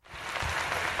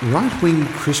Right-wing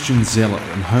Christian zealot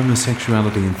and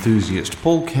homosexuality enthusiast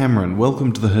Paul Cameron,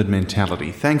 welcome to The Herd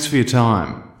Mentality. Thanks for your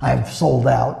time. I've sold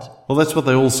out. Well, that's what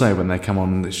they all say when they come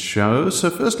on this show.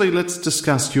 So firstly, let's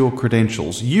discuss your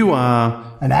credentials. You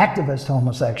are... an activist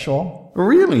homosexual.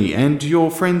 Really? And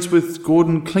you're friends with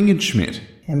Gordon Klingenschmidt?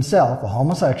 Himself a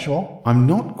homosexual. I'm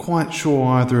not quite sure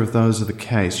either of those are the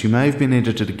case. You may have been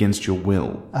edited against your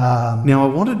will. Now, I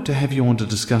wanted to have you on to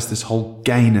discuss this whole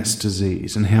gayness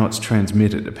disease and how it's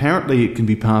transmitted. Apparently, it can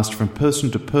be passed from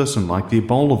person to person like the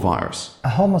Ebola virus.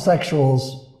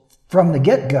 Homosexuals, from the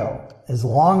get-go, as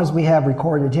long as we have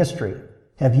recorded history,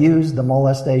 have used the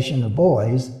molestation of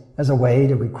boys as a way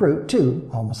to recruit to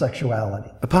homosexuality.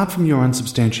 Apart from your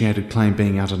unsubstantiated claim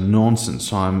being utter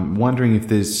nonsense, I'm wondering if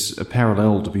there's a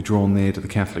parallel to be drawn there to the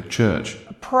Catholic Church.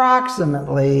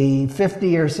 Approximately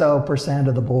 50 or so %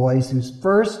 of the boys whose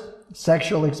first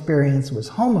sexual experience was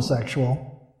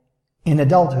homosexual in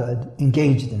adulthood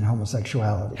engaged in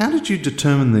homosexuality. How did you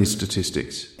determine these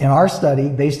statistics? In our study,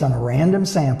 based on a random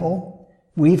sample,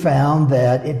 we found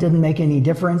that it didn't make any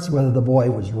difference whether the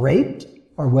boy was raped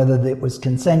or whether it was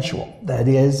consensual. That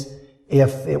is,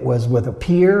 if it was with a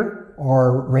peer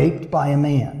or raped by a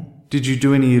man. Did you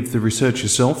do any of the research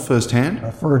yourself firsthand?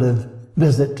 A furtive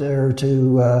visit to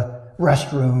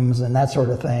restrooms and that sort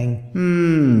of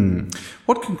thing.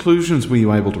 What conclusions were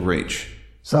you able to reach?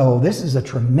 So this is a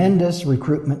tremendous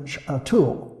recruitment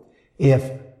tool. If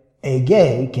a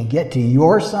gay can get to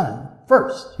your son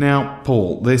first. Now,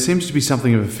 Paul, there seems to be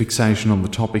something of a fixation on the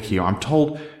topic here. I'm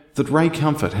told that Ray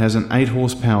Comfort has an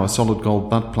 8-horsepower solid gold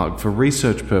butt plug for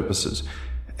research purposes.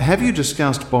 Have you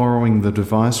discussed borrowing the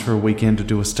device for a weekend to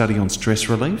do a study on stress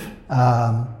relief?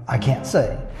 I can't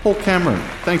say. Paul Cameron,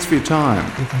 thanks for your time.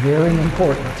 It's very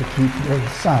important to keep your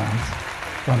sons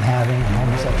from having a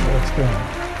homosexual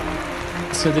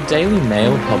experience. So the Daily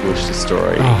Mail published a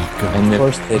story. Oh, God. And Of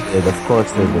course they did. Of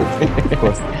course they did. Of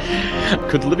course they did.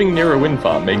 could living near a wind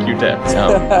farm make you deaf?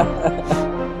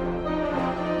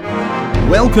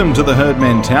 Welcome to The Herd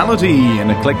Mentality, an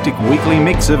eclectic weekly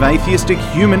mix of atheistic,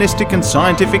 humanistic and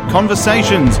scientific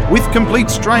conversations with complete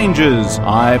strangers.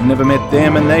 I've never met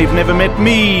them and they've never met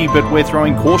me, but we're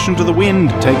throwing caution to the wind,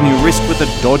 taking a risk with a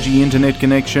dodgy internet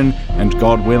connection, and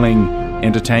God willing,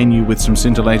 entertain you with some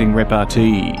scintillating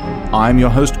repartee. I'm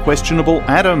your host, Questionable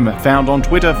Adam, found on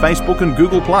Twitter, Facebook and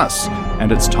Google+,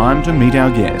 and it's time to meet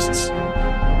our guests.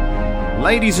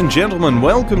 Ladies and gentlemen,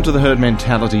 welcome to The Herd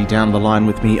Mentality. Down the line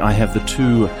with me, I have the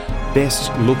two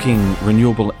best-looking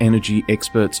renewable energy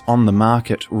experts on the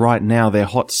market right now. They're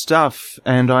hot stuff.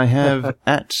 And I have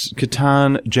at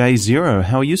Catan J0.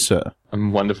 How are you, sir?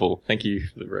 I'm wonderful. Thank you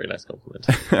for the very nice compliment.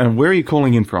 And where are you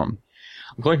calling in from?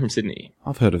 I'm calling from Sydney.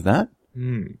 I've heard of that.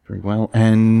 Very well.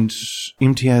 And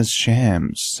Imtiaz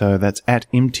Shams. So that's at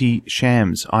Imti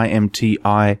Shams.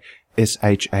 IMTISHAMS.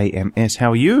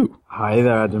 How are you? Hi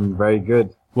there, Adam. Very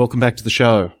good. Welcome back to the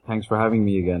show. Thanks for having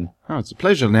me again. Oh, it's a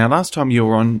pleasure. Now, last time you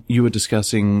were on, you were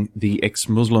discussing the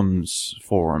ex-Muslims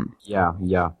forum. Yeah.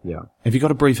 Have you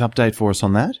got a brief update for us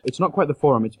on that? It's not quite the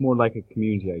forum. It's more like a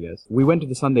community, I guess. We went to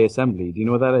the Sunday Assembly. Do you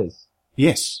know what that is?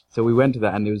 Yes. So we went to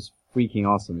that and it was freaking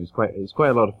awesome. It was quite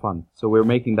a lot of fun. So we're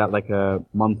making that like a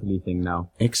monthly thing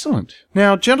now. Excellent.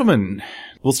 Now, gentlemen,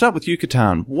 we'll start with you,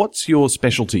 Catan. What's your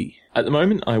specialty? At the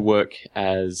moment, I work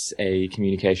as a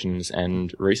communications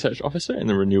and research officer in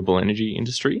the renewable energy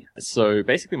industry. So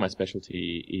basically my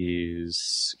specialty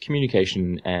is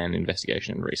communication and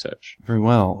investigation and research. Very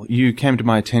well. You came to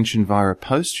my attention via a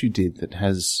post you did that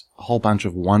has a whole bunch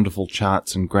of wonderful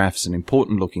charts and graphs and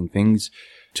important-looking things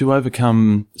to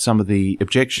overcome some of the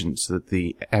objections that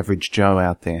the average Joe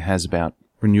out there has about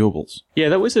renewables. Yeah,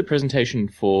 that was a presentation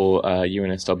for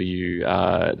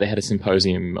UNSW. They had a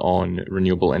symposium on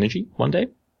renewable energy one day,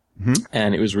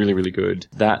 and it was really, really good.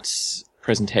 That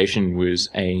presentation was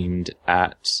aimed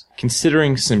at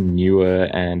considering some newer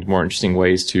and more interesting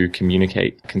ways to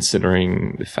communicate,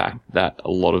 considering the fact that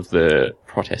a lot of the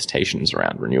protestations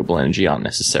around renewable energy aren't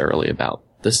necessarily about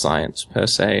the science per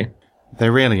se. They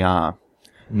rarely are.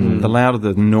 The louder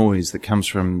the noise that comes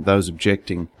from those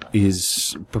objecting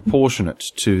is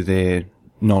proportionate to their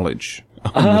knowledge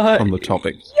on the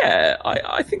topic. Yeah,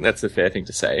 I think that's a fair thing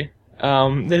to say.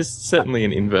 There's certainly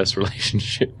an inverse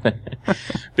relationship there.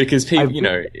 Because people,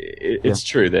 it's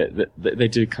true that they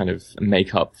do kind of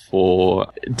make up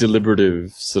for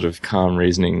deliberative sort of calm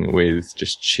reasoning with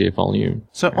just sheer volume.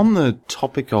 So on the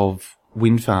topic of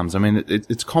wind farms. I mean,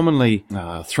 it's commonly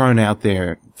thrown out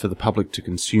there for the public to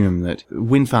consume that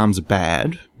wind farms are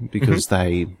bad because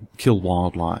they kill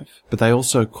wildlife, but they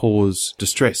also cause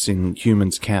distress in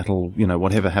humans, cattle,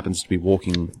 whatever happens to be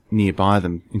walking nearby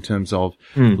them in terms of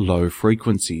low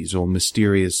frequencies or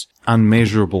mysterious,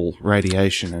 unmeasurable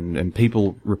radiation, and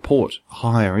people report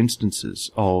higher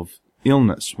instances of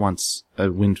illness once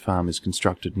a wind farm is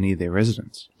constructed near their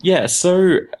residence. Yeah,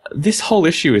 so this whole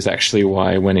issue is actually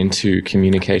why I went into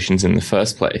communications in the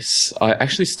first place. I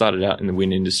actually started out in the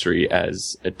wind industry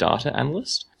as a data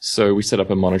analyst. So we set up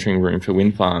a monitoring room for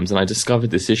wind farms, and I discovered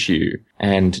this issue,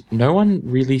 and no one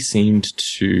really seemed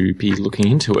to be looking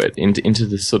into it, into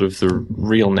the sort of the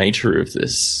real nature of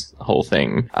this whole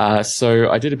thing.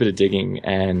 So I did a bit of digging,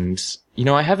 and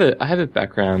I have a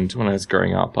background. When I was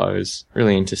growing up, I was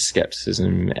really into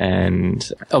skepticism,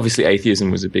 and obviously atheism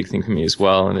was a big thing for me as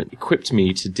well, and it equipped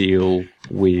me to deal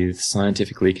with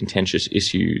scientifically contentious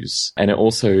issues, and it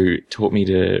also taught me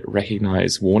to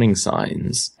recognize warning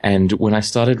signs. And when I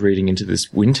started reading into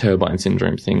this wind turbine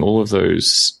syndrome thing, all of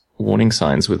those warning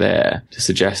signs were there to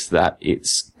suggest that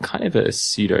it's kind of a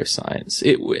pseudoscience.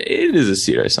 It is a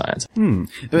pseudoscience, and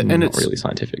not it's really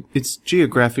scientific. It's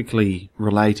geographically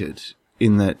related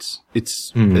in that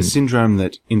it's a syndrome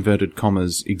that, inverted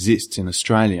commas, exists in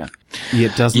Australia,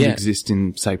 yet doesn't exist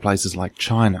in, say, places like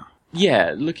China.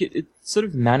 Yeah, look, it sort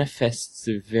of manifests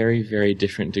to very, very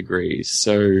different degrees.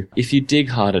 So if you dig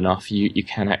hard enough, you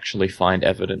can actually find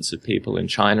evidence of people in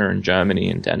China and Germany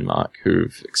and Denmark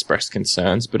who've expressed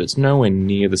concerns, but it's nowhere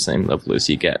near the same level as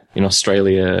you get in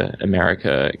Australia,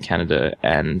 America, Canada,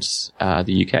 and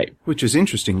the UK. Which is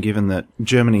interesting, given that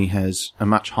Germany has a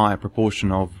much higher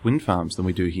proportion of wind farms than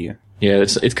we do here. Yeah,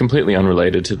 it's completely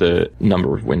unrelated to the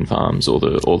number of wind farms or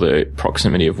the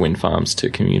proximity of wind farms to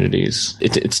communities.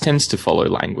 It tends to follow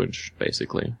language,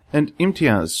 basically. And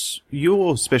Imtiaz,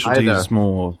 your specialty is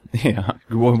more... Yeah,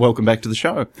 welcome back to the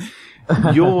show.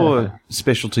 Your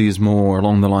specialty is more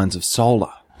along the lines of solar.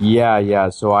 Yeah.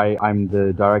 So I'm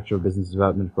the director of business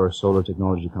development for a solar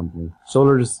technology company.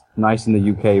 Solar is nice in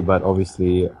the UK, but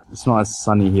obviously it's not as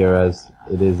sunny here as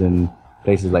it is in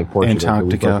places like Portugal.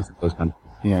 Antarctica. Those countries.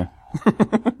 Yeah.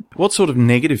 What sort of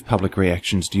negative public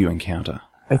reactions do you encounter?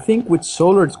 I think with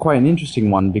solar it's quite an interesting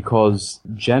one because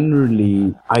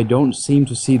generally I don't seem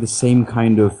to see the same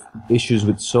kind of issues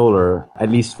with solar, at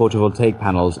least photovoltaic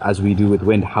panels, as we do with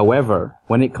wind. However,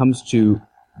 when it comes to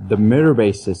the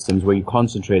mirror-based systems where you're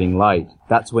concentrating light,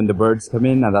 that's when the birds come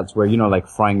in, and that's where, like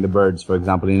frying the birds, for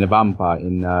example, in Nevampa,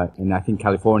 in I think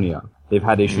California. They've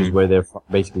had issues where they're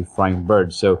basically frying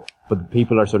birds. But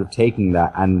people are sort of taking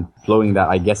that and blowing that,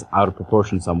 I guess, out of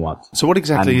proportion somewhat. So what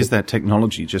exactly is that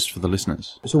technology, just for the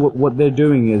listeners? So what they're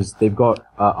doing is they've got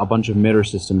a bunch of mirror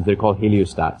systems. They're called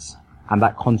heliostats, and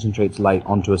that concentrates light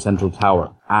onto a central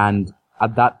tower. And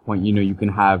at that point, you can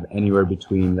have anywhere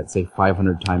between, let's say,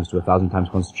 500 times to 1,000 times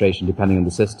concentration, depending on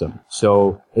the system.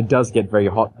 So it does get very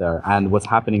hot there. And what's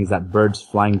happening is that birds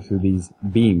flying through these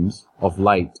beams of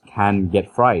light can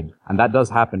get fried. And that does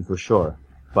happen for sure.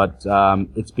 But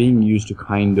it's being used to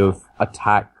kind of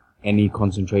attack any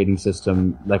concentrating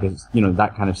system, like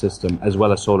that kind of system, as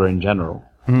well as solar in general.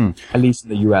 At least in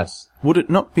the US. Would it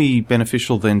not be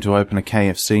beneficial then to open a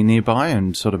KFC nearby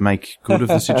and sort of make good of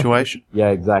the situation? Yeah,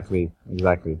 exactly.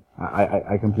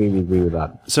 I completely agree with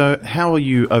that. So how are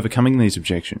you overcoming these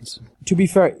objections? To be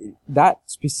fair, that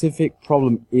specific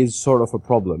problem is sort of a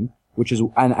problem, which is,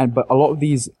 but a lot of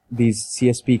these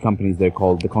CSP companies, they're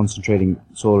called, the concentrating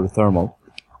solar thermal,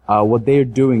 what they're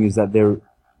doing is that they're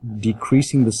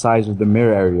decreasing the size of the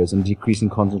mirror areas and decreasing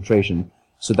concentration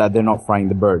so that they're not frying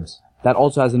the birds. That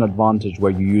also has an advantage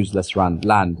where you use less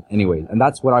land anyway. And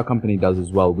that's what our company does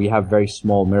as well. We have very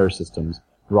small mirror systems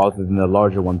rather than the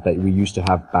larger ones that we used to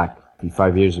have back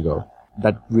 5 years ago.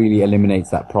 That really eliminates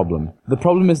that problem. The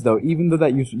problem is, though, even though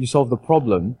that you solve the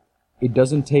problem, it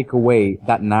doesn't take away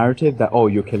that narrative that, oh,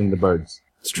 you're killing the birds.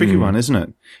 It's a tricky one, isn't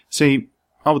it? See,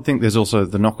 I would think there's also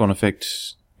the knock-on effect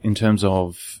in terms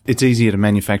of it's easier to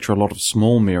manufacture a lot of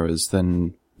small mirrors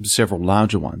than several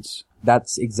larger ones.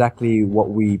 That's exactly what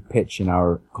we pitch in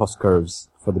our cost curves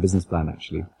for the business plan,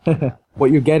 actually.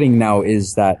 What you're getting now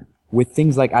is that with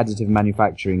things like additive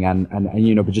manufacturing and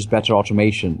but just better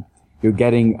automation, you're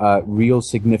getting a real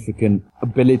significant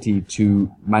ability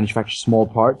to manufacture small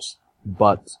parts,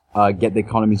 but get the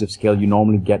economies of scale you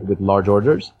normally get with large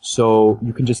orders. So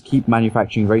you can just keep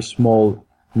manufacturing very small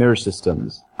mirror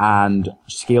systems and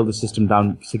scale the system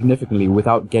down significantly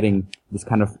without getting this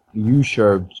kind of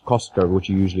U-shaped cost curve, which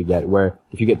you usually get, where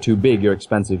if you get too big, you're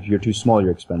expensive. If you're too small,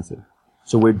 you're expensive.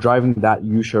 So we're driving that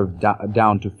U-shape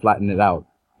down to flatten it out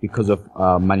because of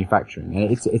manufacturing.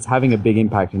 And it's having a big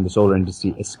impact in the solar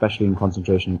industry, especially in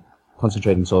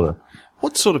concentrating solar.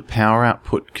 What sort of power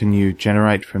output can you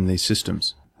generate from these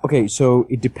systems? Okay, so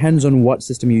it depends on what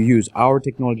system you use. Our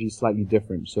technology is slightly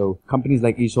different. So companies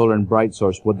like eSolar and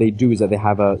BrightSource, what they do is that they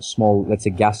have a small, let's say,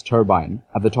 gas turbine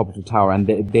at the top of the tower, and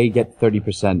they get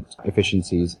 30%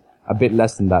 efficiencies, a bit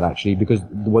less than that actually, because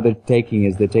what they're taking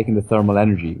the thermal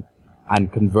energy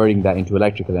and converting that into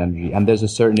electrical energy, and there's a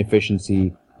certain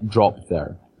efficiency drop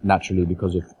there naturally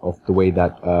because of the way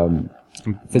that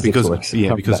physics works.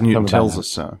 Yeah, because Newton tells us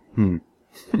so.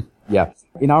 Yeah.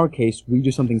 In our case, we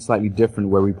do something slightly different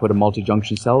where we put a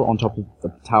multi-junction cell on top of the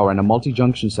tower, and a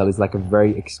multi-junction cell is like a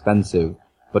very expensive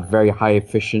but very high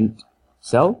efficient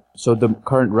cell. So the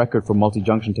current record for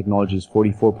multi-junction technology is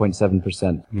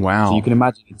 44.7%. Wow. So you can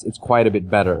imagine it's quite a bit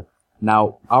better.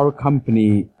 Now, our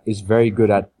company is very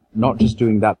good at not just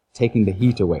doing that, taking the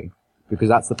heat away, because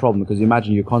that's the problem. Because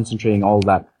imagine you're concentrating all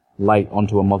that light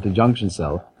onto a multi-junction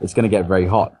cell, it's going to get very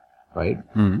hot. Right?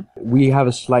 We have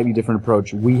a slightly different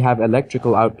approach. We have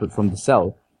electrical output from the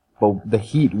cell, but the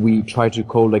heat we try to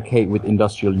co-locate with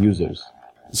industrial users.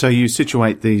 So you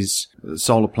situate these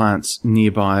solar plants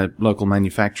nearby local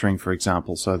manufacturing, for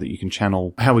example, so that you can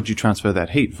channel. How would you transfer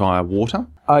that heat? Via water?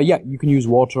 Yeah, you can use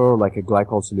water, like a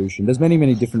glycol solution. There's many,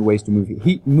 many different ways to move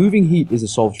heat. Moving heat is a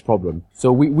solved problem.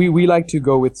 So we like to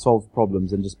go with solved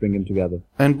problems and just bring them together.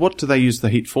 And what do they use the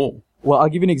heat for? Well, I'll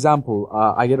give you an example.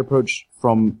 I get approached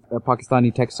from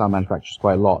Pakistani textile manufacturers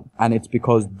quite a lot, and it's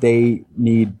because they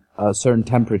need a certain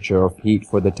temperature of heat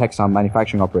for the textile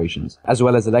manufacturing operations, as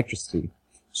well as electricity.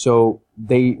 So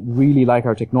they really like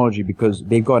our technology because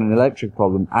they've got an electric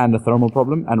problem and a thermal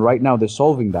problem, and right now they're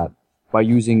solving that by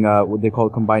using what they call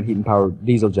combined heat and power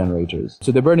diesel generators.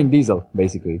 So they're burning diesel,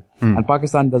 basically. And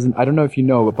Pakistan doesn't, I don't know if you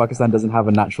know, but Pakistan doesn't have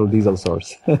a natural diesel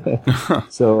source.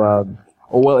 So,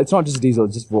 well, it's not just diesel,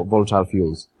 it's just volatile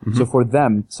fuels. So for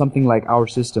them, something like our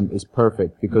system is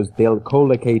perfect because they'll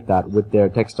co-locate that with their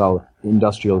textile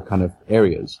industrial kind of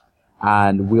areas,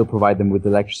 and we'll provide them with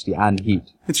electricity and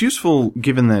heat. It's useful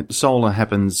given that solar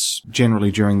happens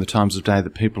generally during the times of day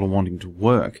that people are wanting to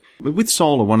work. But with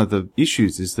solar, one of the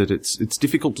issues is that it's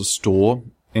difficult to store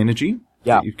energy.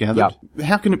 That you've gathered. Yeah.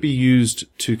 How can it be used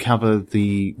to cover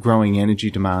the growing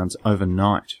energy demands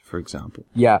overnight, for example?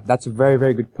 Yeah, that's a very,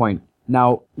 very good point.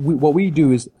 Now, what we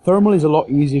do is thermal is a lot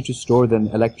easier to store than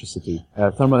electricity.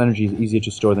 Thermal energy is easier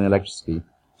to store than electricity.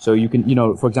 So you can,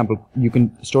 for example, you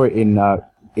can store it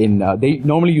they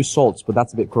normally use salts, but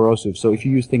that's a bit corrosive. So if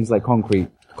you use things like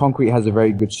concrete has a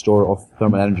very good store of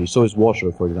thermal energy. So is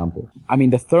water, for example. I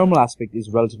mean, the thermal aspect is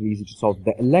relatively easy to solve.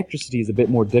 The electricity is a bit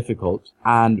more difficult.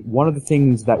 And one of the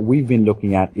things that we've been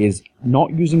looking at is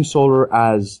not using solar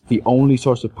as the only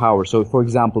source of power. So, for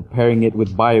example, pairing it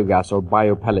with biogas or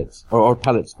biopellets or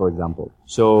pellets, for example.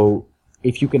 So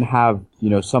if you can have,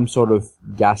 some sort of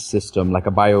gas system, like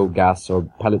a biogas or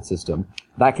pellet system,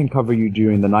 that can cover you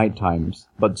during the night times,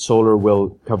 but solar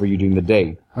will cover you during the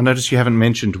day. I notice you haven't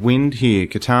mentioned wind here,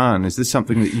 Catan. Is this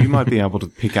something that you might be able to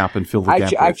pick up and fill the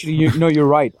gap with? Actually, you're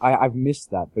right. I've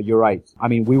missed that, but you're right. I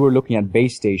mean, we were looking at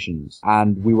base stations,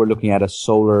 and we were looking at a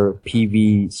solar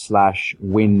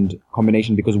PV/wind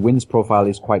combination because wind's profile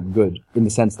is quite good in the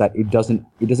sense that it doesn't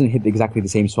hit exactly the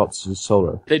same spots as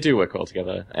solar. They do work well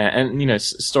together, and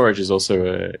storage is also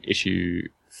a issue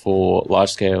for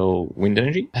large-scale wind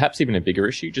energy, perhaps even a bigger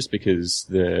issue just because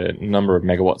the number of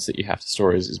megawatts that you have to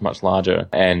store is much larger,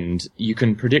 and you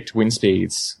can predict wind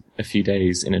speeds a few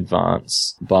days in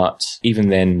advance, but even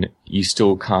then you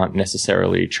still can't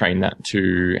necessarily train that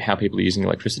to how people are using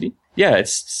electricity. Yeah,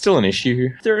 it's still an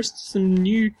issue. There are some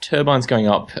new turbines going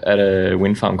up at a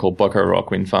wind farm called Boco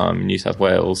Rock Wind Farm in New South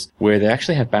Wales, where they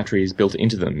actually have batteries built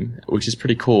into them, which is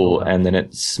pretty cool, and then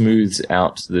it smooths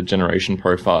out the generation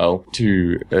profile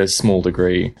to a small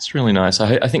degree. It's really nice.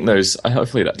 I think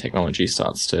hopefully that technology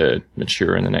starts to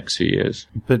mature in the next few years.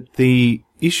 But the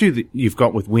issue that you've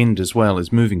got with wind as well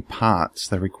is moving parts.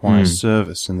 They require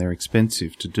service and they're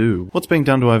expensive to do. What's being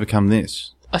done to overcome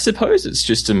this? I suppose it's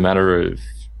just a matter of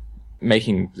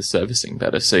making the servicing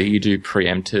better. So you do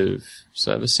preemptive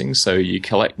servicing. So you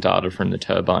collect data from the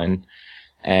turbine,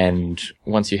 and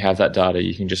once you have that data,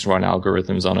 you can just run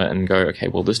algorithms on it and go, okay,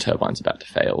 well, this turbine's about to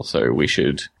fail, so we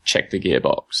should check the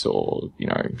gearbox or,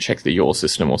 check the yaw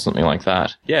system or something like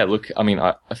that. Yeah, look, I mean,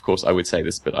 of course I would say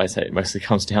this, but I say it mostly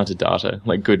comes down to data,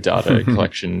 like good data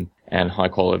collection and high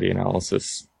quality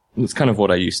analysis. It's kind of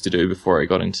what I used to do before I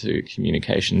got into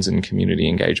communications and community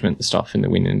engagement stuff in the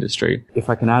wind industry. If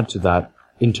I can add to that,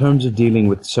 in terms of dealing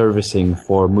with servicing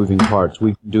for moving parts,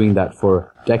 we've been doing that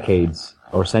for decades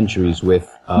or centuries with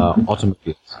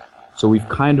automobiles. So we've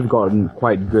kind of gotten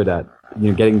quite good at,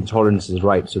 getting the tolerances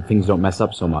right so things don't mess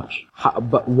up so much.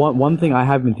 But one thing I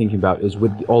have been thinking about is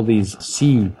with all these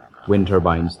sea wind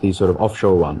turbines, these sort of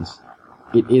offshore ones,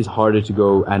 it is harder to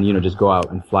go and, just go out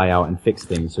and fly out and fix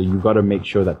things. So you've got to make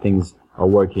sure that things are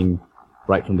working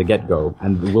right from the get-go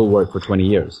and will work for 20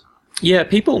 years. Yeah,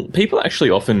 people actually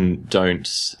often don't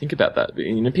think about that.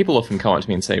 People often come up to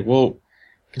me and say, well,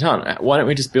 Ketan, why don't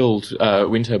we just build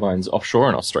wind turbines offshore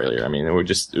in Australia? I mean, it would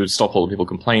stop all the people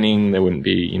complaining. There wouldn't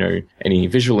be, any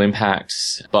visual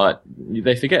impacts. But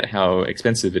they forget how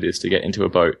expensive it is to get into a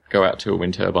boat, go out to a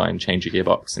wind turbine, change a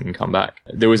gearbox, and come back.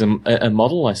 There was a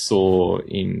model I saw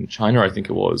in China, I think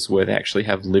it was, where they actually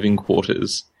have living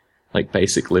quarters, like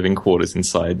basic living quarters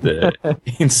inside the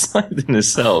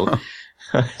nacelle.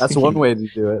 That's one way to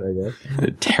do it, I guess.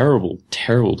 A terrible,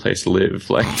 terrible place to live.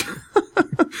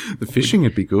 The fishing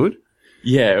would be good.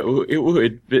 Yeah, it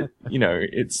would, but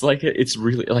it's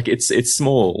really it's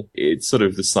small. It's sort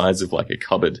of the size of like a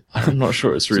cupboard. I'm not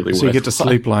sure it's really. So you get to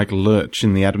sleep like Lurch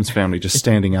in the Addams Family, just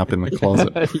standing up in the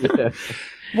closet. Yeah.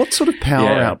 What sort of power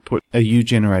output are you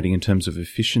generating in terms of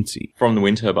efficiency from the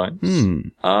wind turbines?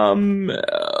 In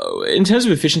terms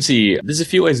of efficiency, there's a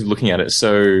few ways of looking at it.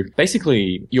 So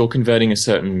basically, you're converting a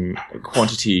certain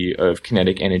quantity of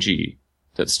kinetic energy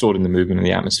that's stored in the movement of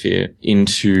the atmosphere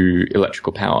into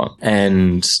electrical power.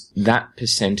 And that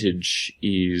percentage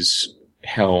is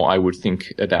how I would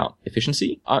think about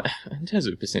efficiency. In terms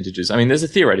of percentages, I mean, there's a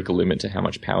theoretical limit to how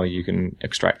much power you can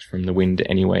extract from the wind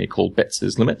anyway, called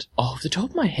Betz's limit. Off the top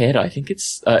of my head, I think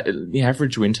it's the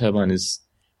average wind turbine is,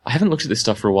 I haven't looked at this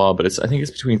stuff for a while, but I think it's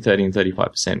between 30 and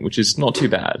 35%, which is not too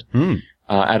bad.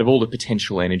 Out of all the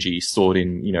potential energy stored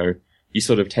in, you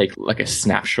sort of take like a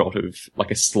snapshot of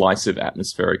like a slice of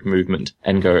atmospheric movement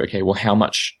and go, okay, well, how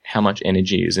much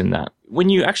energy is in that? When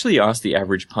you actually ask the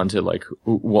average punter, like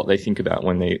what they think about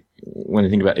when they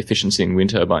think about efficiency in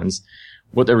wind turbines,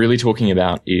 what they're really talking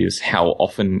about is how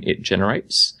often it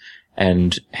generates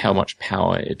and how much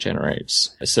power it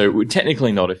generates. So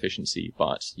technically not efficiency,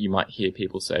 but you might hear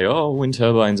people say, oh, wind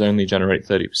turbines only generate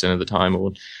 30% of the time,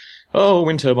 or oh,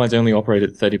 wind turbines only operate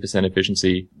at 30%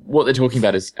 efficiency. What they're talking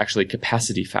about is actually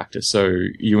capacity factor. So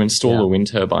you install a wind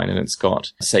turbine and it's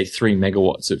got, say, 3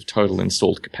 megawatts of total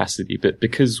installed capacity. But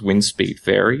because wind speed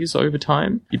varies over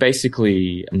time, you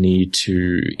basically need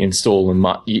to install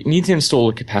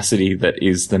a capacity that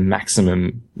is the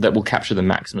maximum, that will capture the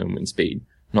maximum wind speed,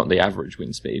 not the average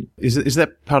wind speed. Is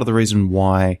that part of the reason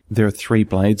why there are 3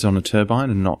 blades on a turbine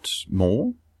and not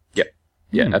more?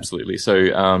 Yeah, absolutely.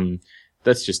 So,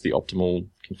 that's just the optimal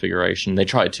configuration. They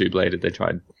tried 2-bladed, they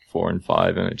tried 4 and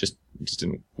 5, and it just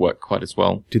didn't work quite as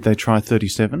well. Did they try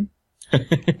 37?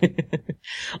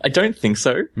 I don't think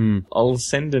so. I'll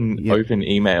send an open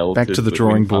email back to the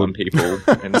drawing board people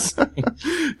and say,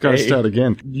 go start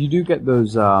again. You do get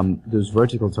those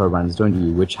vertical turbines, don't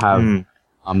you, which have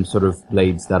sort of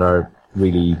blades that are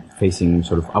really facing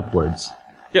sort of upwards.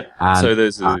 Yep. And, so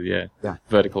there's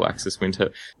vertical axis wind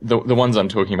turbines. The ones I'm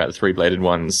talking about, the 3-bladed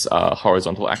ones, are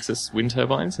horizontal axis wind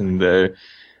turbines, and the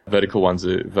vertical ones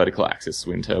are vertical axis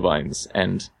wind turbines.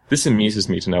 And this amuses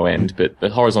me to no end, but the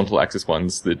horizontal axis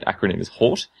ones, the acronym is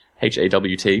HAWT,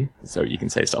 H-A-W-T. So you can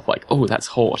say stuff like, oh, that's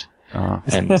HAWT.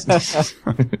 And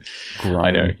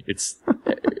I know, it's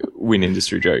wind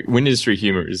industry joke. Wind industry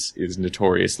humor is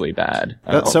notoriously bad.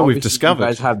 That's so we've discovered. You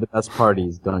guys have the best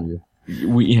parties, don't you?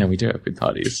 We do have good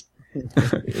parties.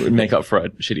 It would make up for a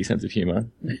shitty sense of humour.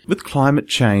 With climate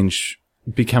change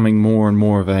becoming more and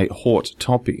more of a hot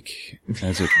topic,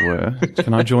 as it were,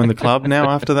 can I join the club now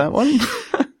after that one?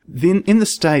 Then in the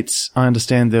States, I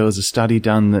understand there was a study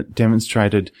done that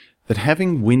demonstrated that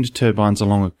having wind turbines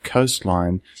along a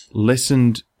coastline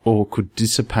lessened or could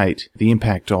dissipate the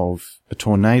impact of a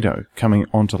tornado coming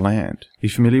onto land. Are you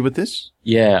familiar with this?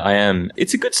 Yeah, I am.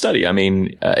 It's a good study. I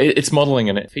mean, it's modelling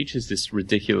and it features this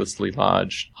ridiculously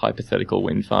large hypothetical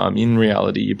wind farm. In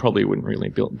reality, you probably wouldn't really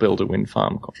build a wind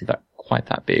farm quite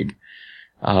that big.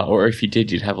 Or if you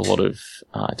did, you'd have a lot of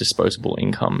disposable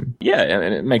income. Yeah,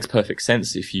 and it makes perfect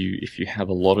sense if you have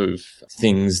a lot of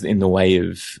things in the way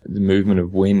of the movement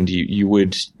of wind, you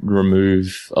would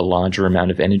remove a larger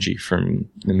amount of energy from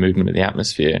the movement of the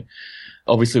atmosphere.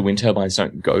 Obviously, wind turbines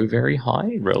don't go very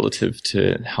high relative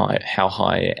to how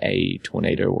high a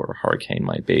tornado or a hurricane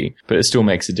might be, but it still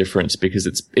makes a difference because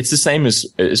it's the same as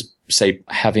say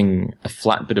having a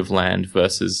flat bit of land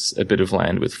versus a bit of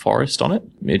land with forest on it.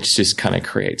 It just kind of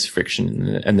creates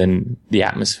friction, and then the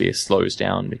atmosphere slows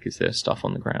down because there's stuff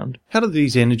on the ground. How do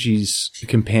these energies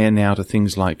compare now to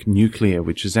things like nuclear,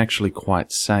 which is actually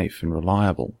quite safe and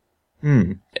reliable?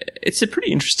 It's a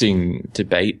pretty interesting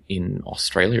debate in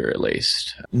Australia, at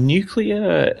least.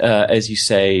 Nuclear, as you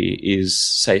say, is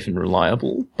safe and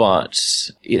reliable, but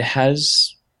it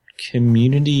has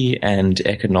community and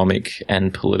economic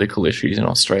and political issues in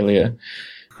Australia.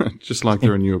 Just like the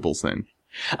renewables then.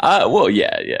 Well,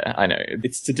 yeah, I know.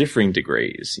 It's to differing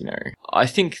degrees, you know. I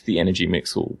think the energy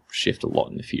mix will shift a lot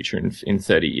in the future. In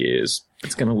 30 years,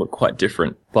 it's going to look quite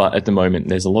different. But at the moment,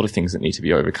 there's a lot of things that need to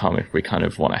be overcome if we kind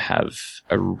of want to have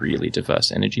a really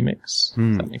diverse energy mix.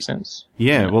 Does that make sense?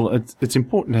 Yeah, well, it's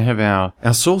important to have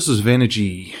our sources of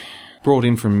energy brought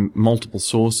in from multiple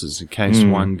sources in case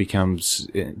one becomes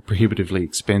prohibitively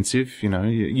expensive. You know,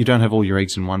 you don't have all your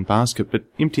eggs in one basket. But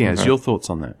Imtiaz, your thoughts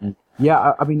on that?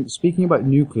 Yeah, I mean, speaking about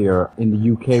nuclear, in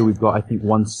the UK, we've got, I think,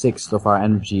 1/6 of our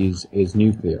energy is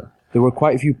nuclear. There were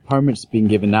quite a few permits being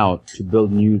given out to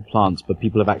build new plants, but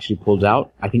people have actually pulled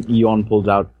out. I think E.ON pulled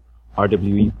out,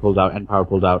 RWE pulled out, npower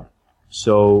pulled out.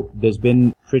 So there's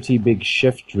been pretty big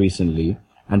shift recently,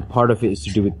 and part of it is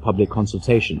to do with public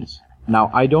consultations.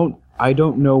 Now, I don't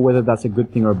know whether that's a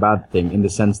good thing or a bad thing, in the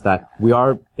sense that we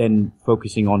are then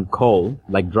focusing on coal,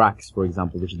 like Drax, for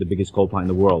example, which is the biggest coal plant in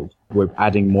the world. We're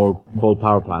adding more coal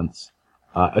power plants.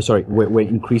 We're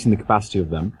increasing the capacity of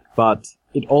them. But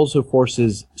it also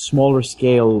forces smaller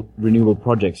scale renewable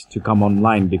projects to come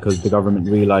online, because the government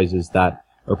realizes that,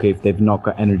 okay, if they've not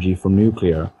got energy from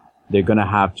nuclear, they're going to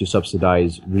have to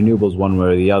subsidize renewables one way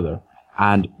or the other.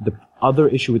 And the other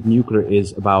issue with nuclear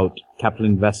is about capital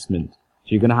investment.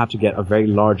 So you're going to have to get a very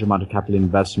large amount of capital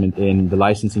investment in. The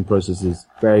licensing process is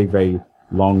very, very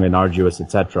long and arduous,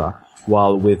 etc.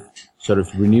 While with sort of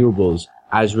renewables,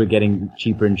 as we're getting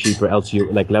cheaper and cheaper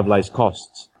LCO, like levelized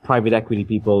costs, private equity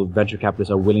people, venture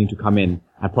capitalists are willing to come in,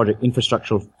 and project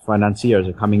infrastructural financiers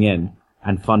are coming in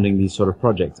and funding these sort of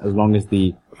projects, as long as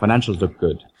the financials look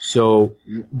good. So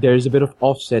there's a bit of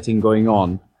offsetting going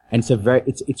on. And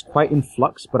it's quite in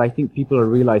flux, but I think people are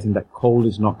realizing that coal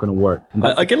is not going to work.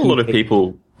 I get a lot of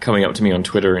people coming up to me on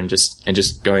Twitter and just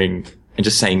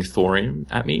saying thorium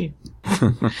at me,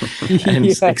 and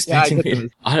expecting me.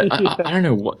 I don't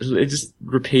know what, they're just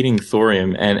repeating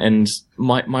thorium, and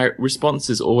my response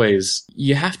is always,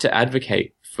 you have to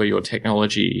advocate for your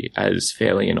technology as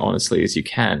fairly and honestly as you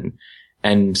can,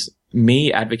 and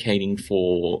me advocating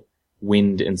for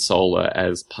wind and solar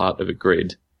as part of a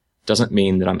grid doesn't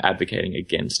mean that I'm advocating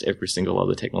against every single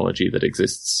other technology that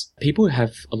exists. People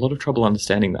have a lot of trouble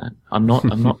understanding that. I'm not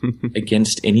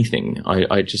against anything.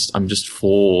 I'm just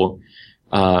for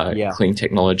clean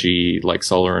technology like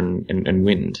solar and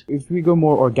wind. If we go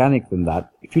more organic than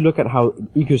that, if you look at how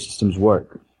ecosystems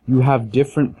work, you have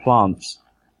different plants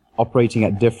operating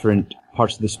at different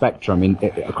parts of the spectrum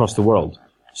across the world.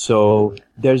 So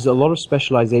there's a lot of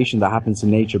specialization that happens in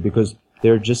nature, because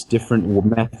there are just different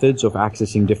methods of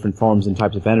accessing different forms and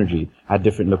types of energy at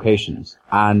different locations.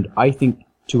 And I think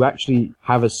to actually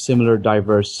have a similar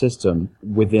diverse system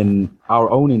within our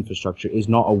own infrastructure is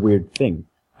not a weird thing.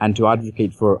 And to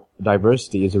advocate for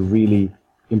diversity is a really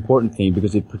important thing,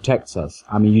 because it protects us.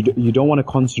 I mean, you don't want to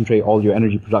concentrate all your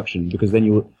energy production, because then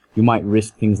you might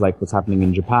risk things like what's happening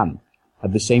in Japan.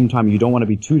 At the same time, you don't want to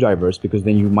be too diverse, because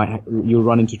then you'll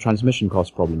run into transmission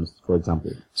cost problems, for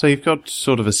example. So you've got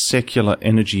sort of a secular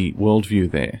energy worldview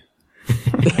there.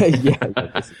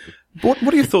 Yeah. What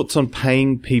are your thoughts on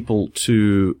paying people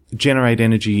to generate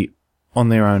energy on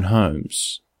their own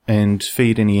homes and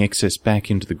feed any excess back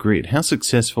into the grid? How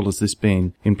successful has this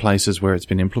been in places where it's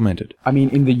been implemented? I mean,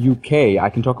 in the UK,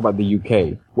 I can talk about the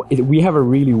UK. We have a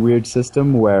really weird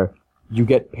system where you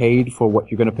get paid for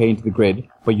what you're going to pay into the grid,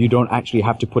 but you don't actually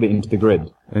have to put it into the grid.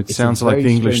 It sounds like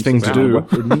the English thing to do.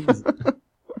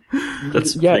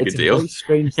 That's a pretty good deal. Very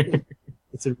strange thing.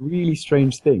 It's a really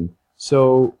strange thing.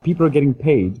 So people are getting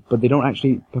paid, but they don't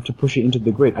actually have to push it into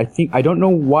the grid. I don't know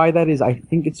why that is. I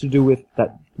think it's to do with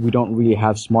that we don't really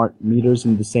have smart meters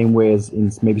in the same way as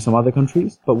in maybe some other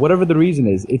countries. But whatever the reason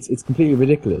is, it's completely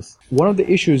ridiculous. One of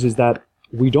the issues is that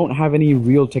we don't have any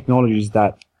real technologies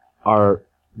that are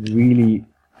really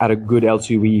at a good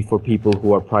LCOE for people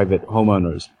who are private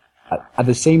homeowners. At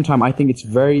the same time, I think it's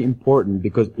very important,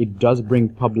 because it does bring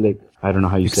public, I don't know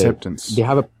how you say it. Acceptance. They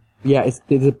have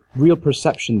there's a real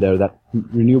perception there that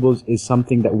renewables is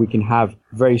something that we can have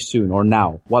very soon or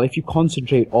now. While if you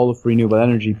concentrate all of renewable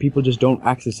energy, people just don't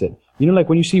access it. You know, like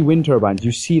when you see wind turbines,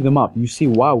 you see them up, you see,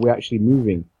 wow, we're actually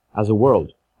moving as a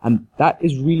world. And that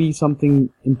is really something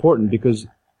important, because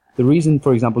the reason,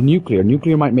 for example,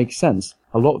 nuclear might make sense.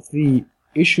 A lot of the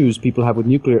issues people have with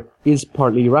nuclear is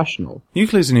partly irrational.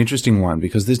 Nuclear is an interesting one,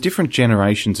 because there's different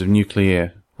generations of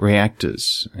nuclear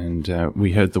reactors, and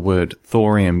we heard the word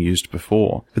thorium used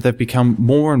before, but they've become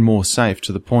more and more safe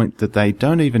to the point that they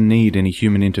don't even need any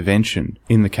human intervention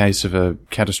in the case of a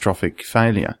catastrophic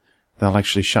failure. They'll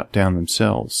actually shut down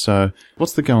themselves. So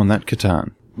what's the go on that,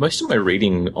 Catan? Most of my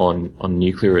reading on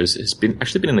nuclear has been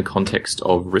in the context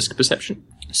of risk perception.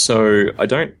 So I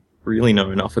don't really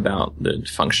know enough about the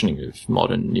functioning of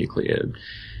modern nuclear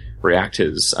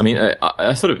reactors. I mean,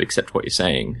 I sort of accept what you're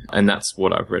saying, and that's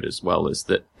what I've read as well, is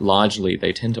that largely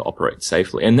they tend to operate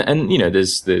safely. And you know,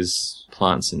 there's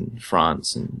plants in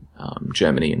France and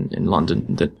Germany and in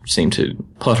London that seem to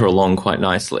putter along quite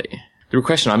nicely. The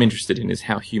question I'm interested in is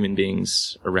how human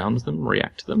beings around them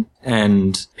react to them.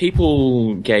 And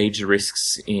people gauge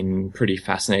risks in pretty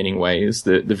fascinating ways.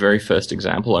 The very first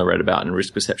example I read about in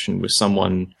risk perception was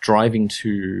someone driving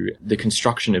to the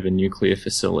construction of a nuclear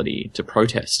facility to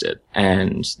protest it.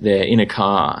 And they're in a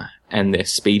car and they're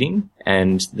speeding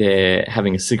and they're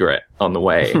having a cigarette on the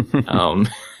way.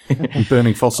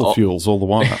 Burning fossil fuels all the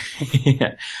while.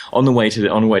 Yeah, on the way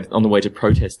to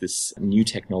protest this new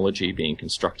technology being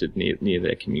constructed near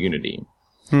their community.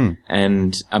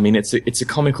 And I mean, it's a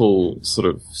comical sort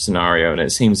of scenario, and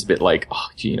it seems a bit like,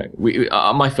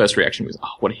 my first reaction was,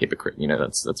 what a hypocrite,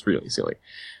 that's really silly.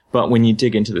 But when you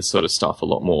dig into this sort of stuff a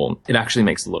lot more, it actually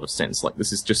makes a lot of sense. Like,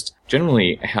 this is just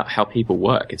generally how people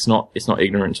work. It's not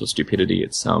ignorance or stupidity.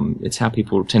 It's how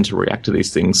people tend to react to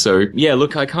these things. So yeah,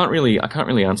 look, I can't really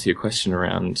answer your question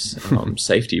around,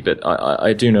 safety, but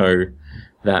I do know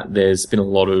that there's been a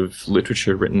lot of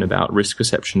literature written about risk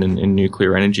perception in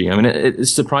nuclear energy. I mean,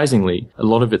 it's surprisingly, a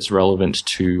lot of it's relevant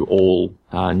to all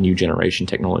new generation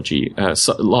technology,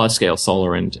 large-scale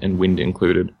solar and wind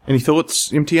included. Any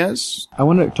thoughts, Imtiaz? I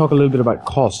want to talk a little bit about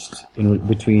cost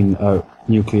between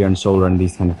nuclear and solar and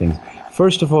these kind of things.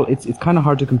 First of all, it's kind of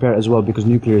hard to compare as well because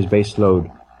nuclear is base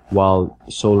load, while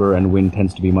solar and wind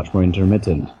tends to be much more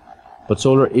intermittent. But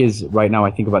solar is, right now, I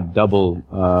think about double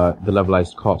the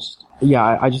levelized cost.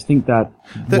 Yeah, I just think that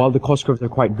while the cost curves are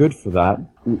quite good for that,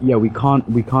 yeah, we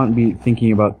can't be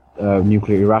thinking about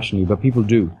nuclear irrationally, but people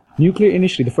do. Nuclear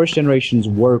initially, the first generations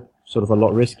were sort of a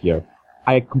lot riskier.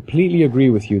 I completely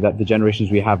agree with you that the generations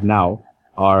we have now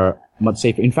are much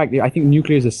safer. In fact, I think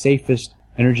nuclear is the safest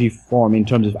energy form in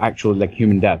terms of actual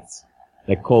human deaths.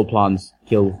 Like coal plants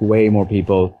kill way more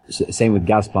people. Same with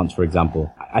gas plants, for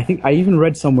example. I think I even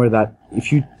read somewhere that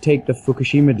if you take the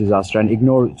Fukushima disaster and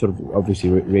ignore sort of obviously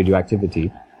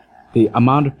radioactivity, the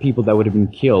amount of people that would have been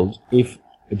killed if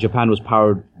Japan was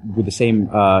powered with the same,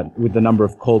 with the number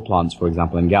of coal plants, for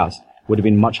example, and gas, would have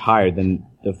been much higher than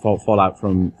the fallout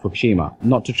from Fukushima.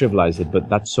 Not to trivialize it, but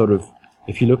that's sort of,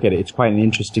 if you look at it, it's quite an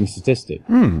interesting statistic.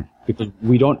 Because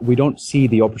we don't see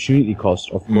the opportunity cost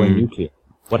of going nuclear.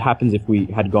 What happens if we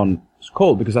had gone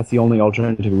coal? Because that's the only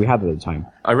alternative we had at the time.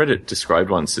 I read it described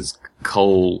once as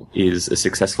coal is a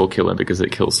successful killer because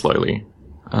it kills slowly.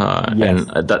 Yes.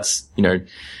 And that's,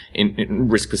 in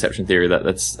risk perception theory,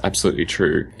 that's absolutely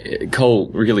true. Coal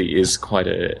really is quite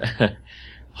a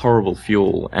horrible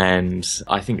fuel, and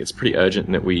I think it's pretty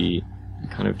urgent that we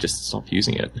kind of just stop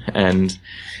using it. And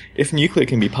if nuclear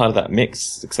can be part of that mix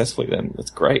successfully, then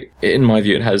that's great. In my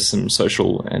view, it has some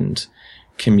social and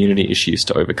community issues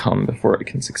to overcome before it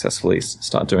can successfully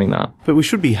start doing that. But we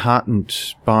should be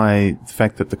heartened by the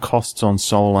fact that the costs on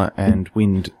solar and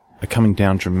wind are coming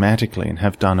down dramatically and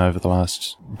have done over the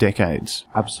last decades.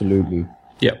 Absolutely.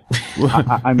 Yeah.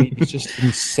 I mean, it's just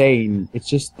insane. It's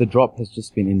just, the drop has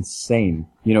just been insane.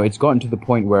 It's gotten to the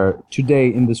point where today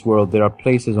in this world, there are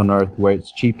places on Earth where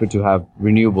it's cheaper to have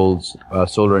renewables,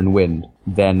 solar and wind,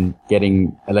 than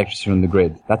getting electricity on the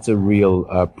grid. That's a real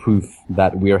proof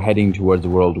that we are heading towards a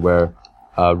world where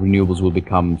renewables will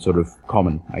become sort of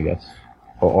common, I guess,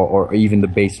 or even the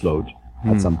base load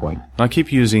at some point. I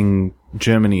keep using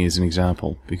Germany as an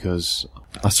example because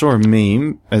I saw a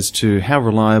meme as to how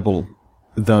reliable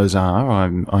those are.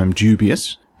 I'm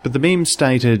dubious. But the meme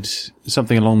stated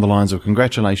something along the lines of,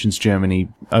 congratulations, Germany,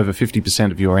 over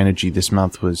 50% of your energy this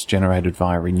month was generated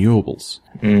via renewables.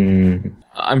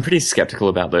 I'm pretty skeptical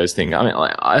about those things. I mean,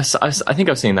 I think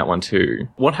I've seen that one too.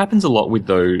 What happens a lot with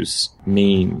those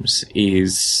memes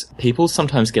is people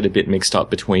sometimes get a bit mixed up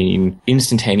between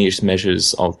instantaneous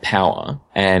measures of power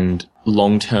and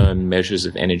long-term measures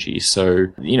of energy. So,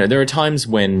 there are times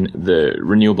when the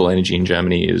renewable energy in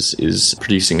Germany is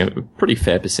producing a pretty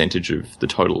fair percentage of the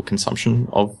total consumption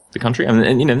of the country.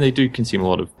 And they do consume a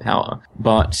lot of power.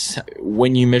 But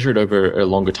when you measure it over a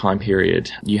longer time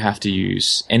period, you have to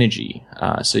use energy.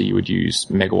 So you would use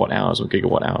megawatt hours or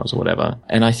gigawatt hours or whatever.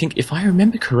 And I think if I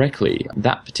remember correctly,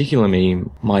 that particular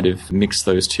meme might have mixed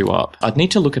those two up. I'd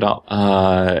need to look it up.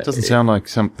 It doesn't sound like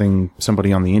something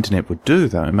somebody on the internet would do,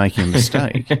 though, making a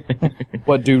mistake.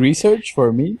 What, do research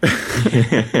for me?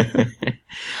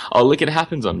 Oh, look, it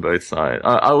happens on both sides.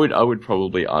 I would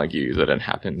probably argue that it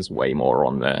happens way more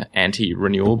on the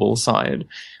anti-renewable side,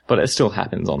 but it still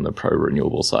happens on the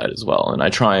pro-renewable side as well. And I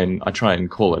try and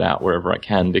call it out wherever I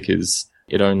can, because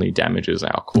it only damages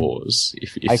our cause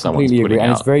if someone's putting out,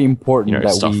 and it's very important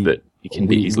that stuff that can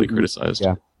be easily criticized.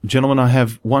 Yeah. Gentlemen, I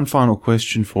have one final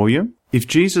question for you. If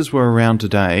Jesus were around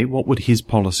today, what would his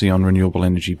policy on renewable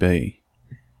energy be?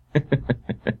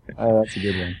 That's a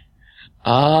good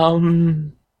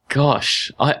one.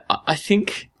 Gosh, I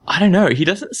think, I don't know. He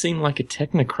doesn't seem like a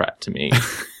technocrat to me.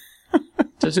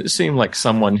 Doesn't seem like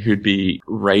someone who'd be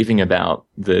raving about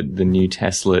the new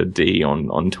Tesla D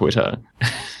on Twitter.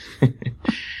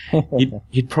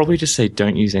 He'd probably just say,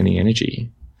 don't use any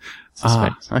energy.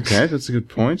 Okay, that's a good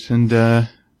point. And,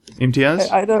 Imtiaz?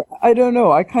 I don't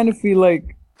know. I kind of feel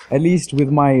like, at least with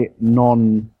my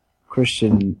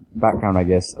non-Christian background, I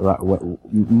guess,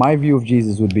 my view of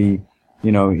Jesus would be,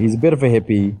 he's a bit of a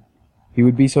hippie. He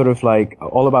would be sort of like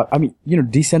all about,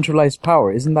 decentralized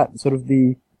power. Isn't that sort of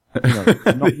the,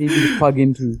 not needing to plug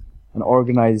into an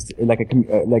organized,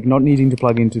 not needing to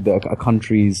plug into a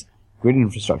country's grid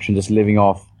infrastructure, just living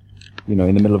off, in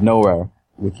the middle of nowhere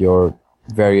with your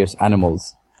various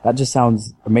animals. That just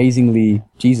sounds amazingly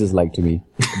Jesus-like to me,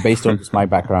 based on just my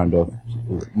background of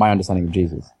my understanding of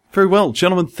Jesus. Very well.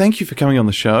 Gentlemen, thank you for coming on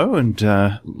the show and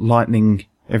lightening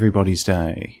everybody's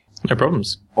day. No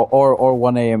problems. Or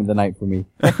 1 a.m. in the night for me.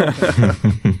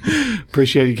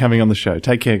 Appreciate you coming on the show.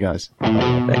 Take care, guys.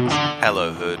 Thanks.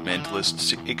 Hello, herd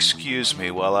mentalists. Excuse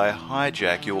me while I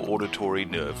hijack your auditory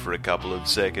nerve for a couple of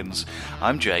seconds.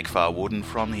 I'm Jake Farwooden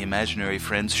from the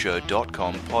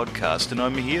ImaginaryFriendsShow.com podcast, and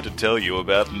I'm here to tell you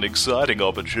about an exciting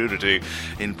opportunity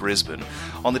in Brisbane.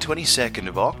 On the 22nd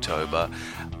of October,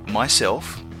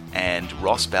 myself and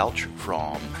Ross Balch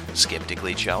from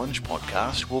Skeptically Challenged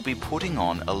podcast will be putting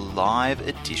on a live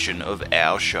edition of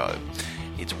our show.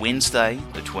 It's Wednesday,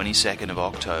 the 22nd of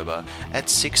October at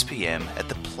 6 p.m. at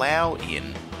the Plough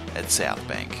Inn at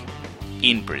Southbank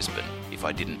in Brisbane, if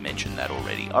I didn't mention that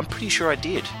already. I'm pretty sure I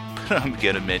did, but I'm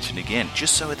going to mention again,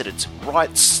 just so that it's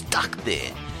right stuck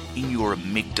there in your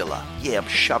amygdala. Yeah, I'm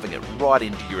shoving it right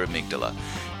into your amygdala.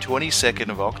 22nd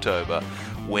of October,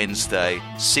 Wednesday,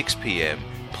 6 p.m,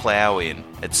 Plough Inn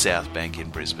at Southbank in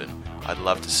Brisbane. I'd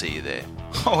love to see you there.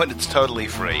 Oh, and it's totally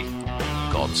free.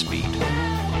 Godspeed.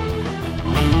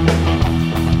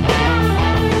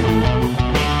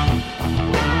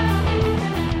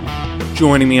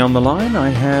 Joining me on the line, I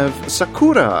have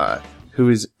Sakura, who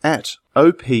is at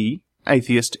OP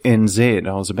Atheist NZ.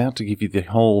 I was about to give you the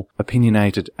whole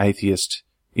opinionated atheist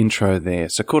intro there.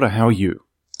 Sakura, how are you?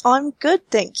 I'm good,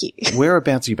 thank you.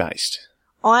 Whereabouts are you based?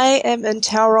 I am in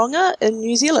Tauranga in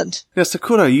New Zealand. Now,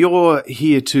 Sakura, you're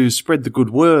here to spread the good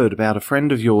word about a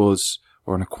friend of yours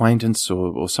or an acquaintance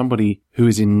or somebody who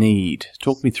is in need.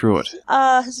 Talk me through it.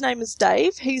 His name is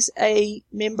Dave. He's a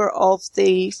member of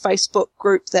the Facebook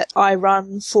group that I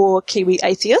run for Kiwi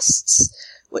atheists,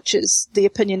 which is the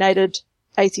Opinionated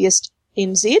Atheist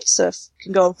NZ, so you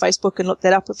can go on Facebook and look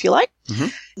that up if you like.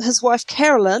 Mm-hmm. His wife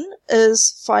Carolyn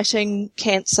is fighting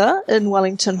cancer in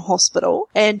Wellington Hospital,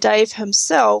 and Dave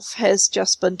himself has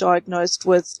just been diagnosed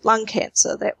with lung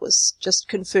cancer. That was just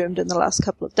confirmed in the last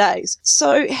couple of days.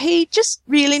 So he just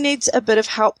really needs a bit of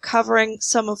help covering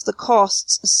some of the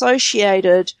costs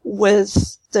associated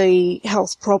with the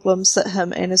health problems that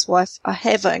him and his wife are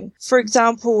having. For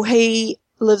example, he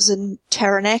lives in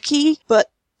Taranaki, but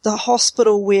the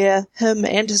hospital where him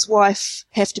and his wife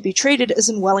have to be treated is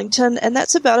in Wellington, and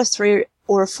that's about a 3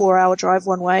 or a 4 hour drive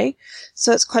one way.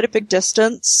 So it's quite a big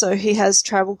distance. So he has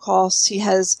travel costs, he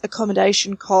has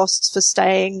accommodation costs for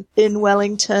staying in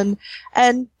Wellington,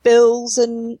 and bills,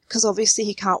 and because obviously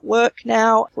he can't work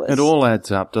now. It all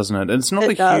adds up, doesn't it? And it's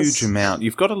not huge amount.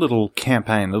 You've got a little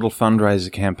campaign, a little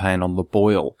fundraiser campaign on the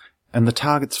Boil, and the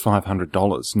target's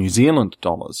 $500, New Zealand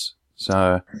dollars.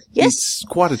 So yes, it's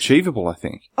quite achievable, I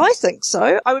think. I think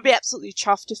so. I would be absolutely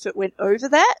chuffed if it went over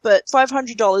that, but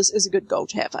 $500 is a good goal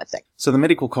to have, I think. So the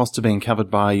medical costs are being covered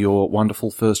by your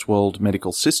wonderful first world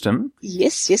medical system.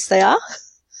 Yes, they are.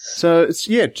 So it's,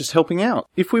 just helping out.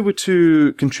 If we were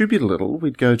to contribute a little,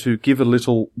 we'd go to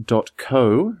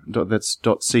givealittle.co, that's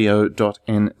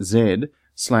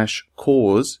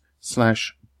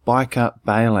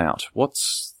 .co.nz/cause/bikerbailout.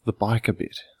 What's the biker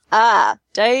bit?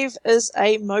 Dave is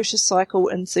a motorcycle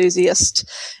enthusiast,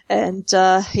 and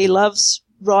he loves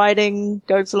riding,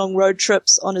 going for long road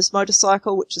trips on his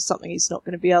motorcycle, which is something he's not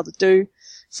going to be able to do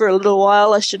for a little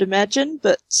while, I should imagine,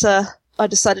 but I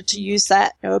decided to use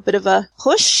that, a bit of a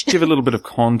push. Give a little bit of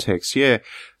context, yeah.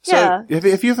 So,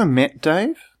 have you ever met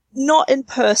Dave? Not in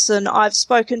person. I've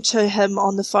spoken to him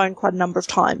on the phone quite a number of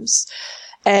times,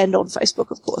 and on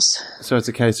Facebook, of course. So it's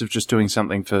a case of just doing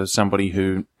something for somebody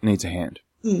who needs a hand.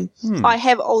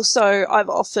 I've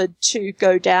offered to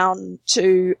go down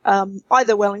to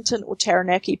either Wellington or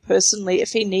Taranaki personally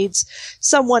if he needs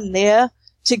someone there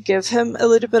to give him a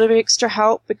little bit of extra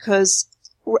help, because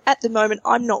at the moment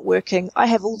I'm not working. I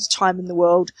have all the time in the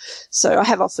world, so I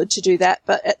have offered to do that,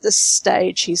 but at this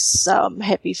stage he's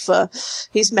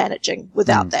he's managing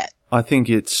without that. I think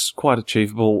it's quite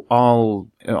achievable. I'll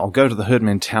go to the herd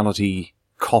mentality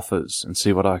coffers and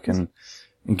see what I can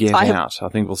get out. I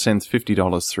think we'll send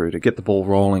 $50 through to get the ball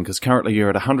rolling, because currently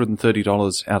you're at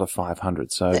 $130 out of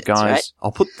 500. So that's guys, right.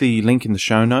 I'll put the link in the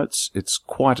show notes. It's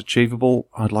quite achievable.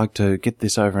 I'd like to get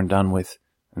this over and done with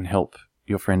and help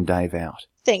your friend Dave out.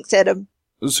 Thanks, Adam.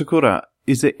 Sakura,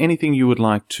 is there anything you would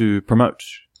like to promote?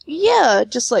 Yeah,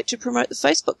 I'd just like to promote the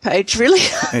Facebook page, really.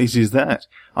 Easy as that.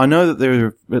 I know that there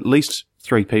are at least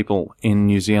 3 people in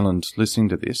New Zealand listening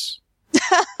to this.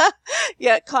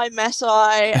 Yeah, Kai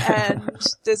Matai, and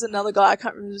there's another guy, I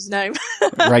can't remember his name.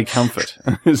 Ray Comfort.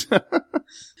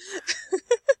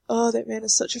 Oh, that man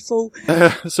is such a fool.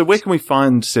 So where can we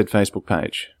find said Facebook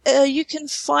page? You can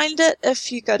find it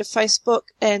if you go to Facebook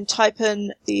and type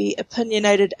in the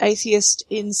Opinionated Atheist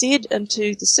NZ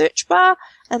into the search bar,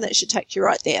 and that should take you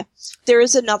right there. There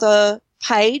is another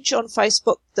page on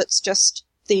Facebook that's just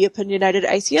the Opinionated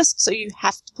Atheist, so you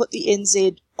have to put the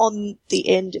NZ on the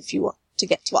end if you want to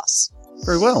get to us.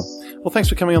 Very well. Well, thanks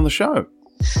for coming on the show.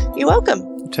 You're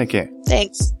welcome. Take care.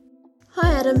 Thanks.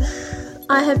 Hi, Adam.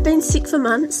 I have been sick for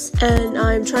months, and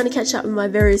I'm trying to catch up with my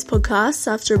various podcasts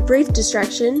after a brief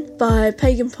distraction by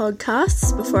pagan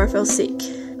podcasts before I fell sick.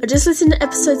 I just listened to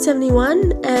episode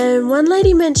 71, and one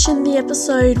lady mentioned the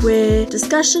episode where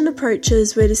discussion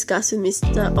approaches were discussed with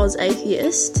Mr. Oz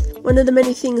Atheist. One of the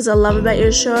many things I love about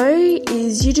your show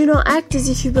is you do not act as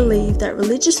if you believe that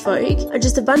religious folk are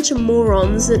just a bunch of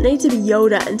morons that need to be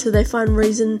yelled at until they find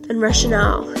reason and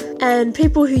rationale. And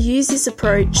people who use this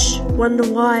approach wonder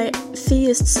why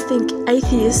theists think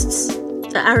atheists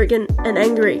are arrogant and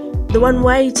angry. The one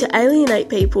way to alienate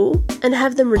people and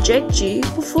have them reject you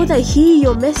before they hear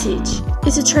your message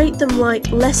is to treat them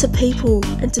like lesser people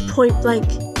and to point blank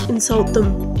insult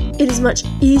them. It is much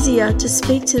easier to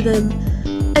speak to them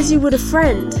as you would a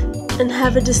friend and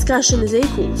have a discussion as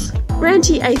equals.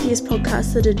 Ranty atheist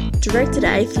podcasts that are directed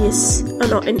at atheists are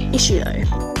not an issue though.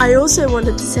 I also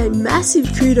wanted to say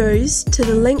massive kudos to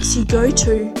the lengths you go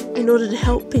to in order to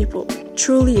help people.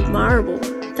 Truly admirable.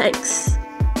 Thanks.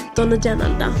 Donna Down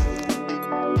Under.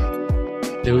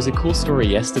 There was a cool story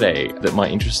yesterday that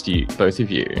might interest you, both of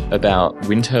you, about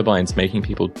wind turbines making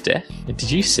people deaf.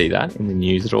 Did you see that in the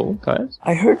news at all, guys?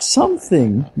 I heard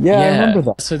something. Yeah, I remember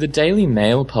that. So the Daily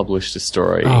Mail published a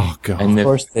story. Oh, God. And Of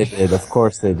course they did. Of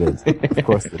course they did.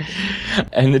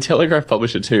 And the Telegraph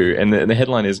published it too. And the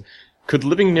headline is, "Could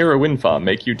living near a wind farm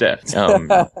make you deaf?"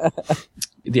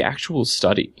 The actual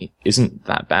study isn't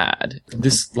that bad.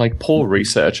 This, poor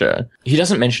researcher, he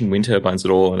doesn't mention wind turbines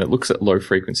at all, and it looks at low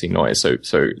frequency noise, so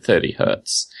 30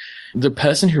 hertz. The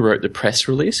person who wrote the press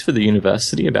release for the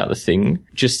university about the thing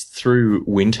just threw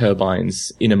wind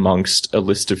turbines in amongst a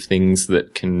list of things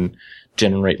that can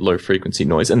generate low frequency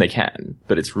noise, and they can,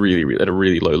 but it's really at a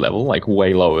really low level,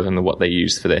 way lower than what they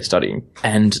used for their study.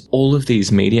 And all of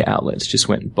these media outlets just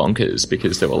went bonkers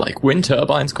because they were like, wind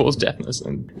turbines cause deafness,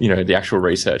 and the actual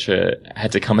researcher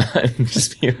had to come out and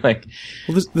just be like,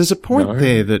 well, there's a point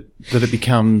there that it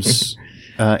becomes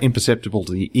imperceptible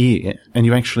to the ear, and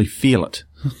you actually feel it.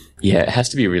 Yeah, it has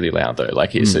to be really loud though.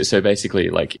 So basically,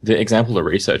 the example the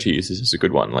researcher uses is a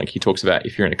good one. He talks about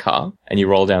if you're in a car and you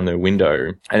roll down the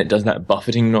window and it does that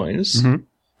buffeting noise. Mm-hmm.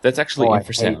 That's actually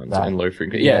infrasound and low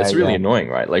frequency. Yeah, it's really annoying,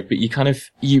 right? But you kind of,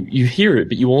 you hear it,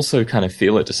 but you also kind of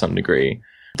feel it to some degree.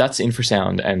 That's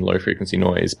infrasound and low frequency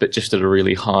noise, but just at a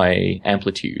really high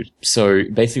amplitude. So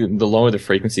basically, the lower the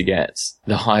frequency gets,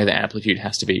 the higher the amplitude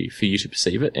has to be for you to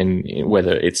perceive it, and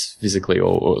whether it's physically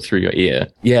or through your ear.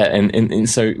 Yeah, and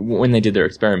so when they did their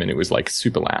experiment, it was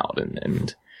super loud,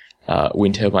 and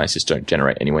wind turbines just don't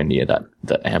generate anywhere near that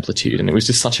amplitude. And it was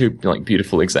just such a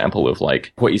beautiful example of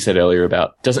what you said earlier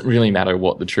about doesn't really matter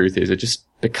what the truth is. It just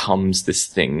becomes this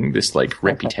thing, this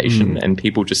reputation, and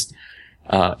people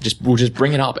will just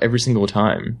bring it up every single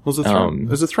time. Well,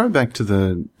 there's a throwback to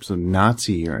the sort of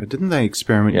Nazi era. Didn't they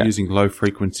experiment using low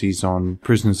frequencies on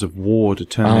prisoners of war to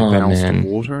turn their bowels to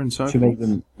water and so forth? To make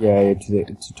them,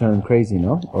 to turn them crazy,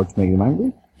 no? Or to make them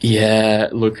angry? Yeah,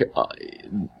 look,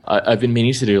 I've been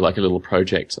meaning to do a little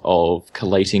project of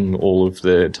collating all of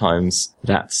the times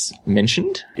that's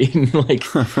mentioned in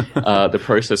the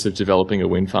process of developing a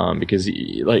wind farm, because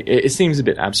it seems a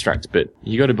bit abstract, but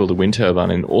you got to build a wind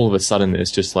turbine, and all of a sudden there's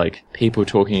just people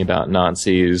talking about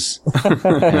Nazis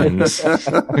and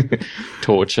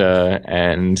torture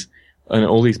and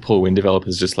all these poor wind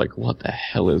developers just what the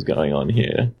hell is going on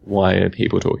here? Why are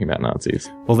people talking about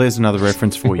Nazis? Well, there's another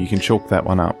reference for you. You can chalk that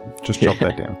one up. Just jot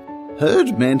that down. Herd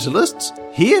mentalists,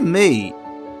 hear me.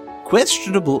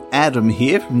 Questionable Adam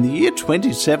here from the year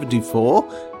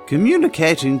 2074,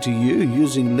 communicating to you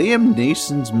using Liam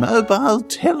Neeson's mobile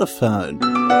telephone.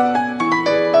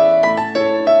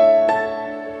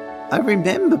 I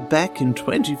remember back in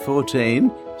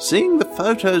 2014 seeing the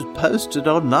photos posted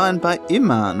online by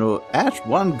Iman, or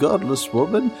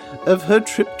 @OneGodlessWoman, of her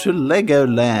trip to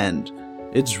Legoland.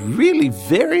 It's really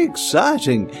very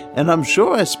exciting, and I'm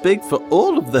sure I speak for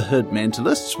all of the herd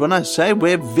mentalists when I say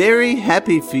we're very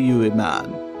happy for you,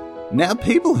 Iman. Now,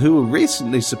 people who are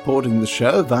recently supporting the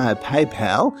show via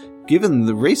PayPal, given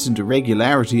the recent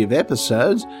irregularity of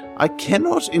episodes, I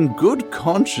cannot in good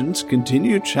conscience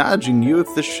continue charging you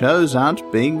if the shows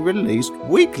aren't being released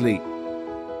weekly.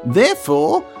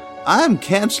 Therefore, I am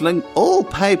cancelling all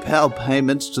PayPal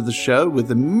payments to the show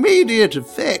with immediate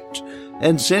effect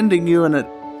and sending you an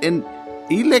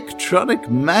electronic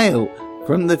mail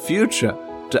from the future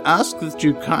to ask that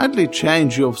you kindly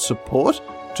change your support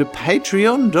to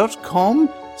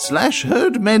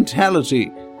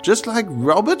patreon.com/herdmentality, just like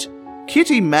Robert,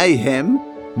 Kitty Mayhem,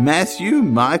 Matthew,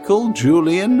 Michael,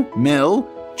 Julian, Mel,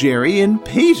 Jerry and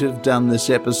Pete have done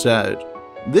this episode.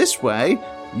 This way,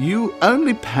 you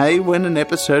only pay when an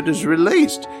episode is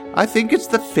released. I think it's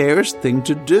the fairest thing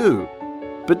to do.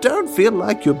 But don't feel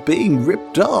like you're being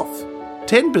ripped off.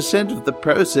 10% of the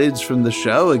proceeds from the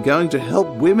show are going to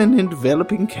help women in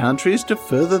developing countries to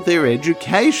further their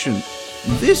education.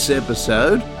 This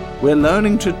episode, we're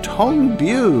loaning to Tong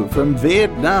Bu from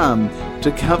Vietnam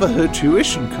to cover her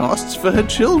tuition costs for her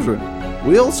children.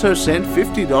 We also sent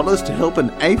 $50 to help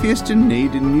an atheist in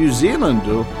need in New Zealand,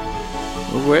 or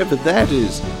wherever that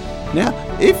is. Now,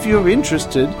 if you're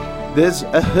interested, there's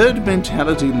a herd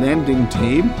mentality lending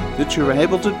team that you're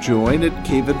able to join at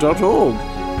kiva.org.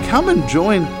 Come and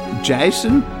join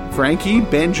Jason, Frankie,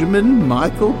 Benjamin,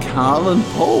 Michael, Carl and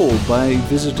Paul by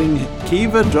visiting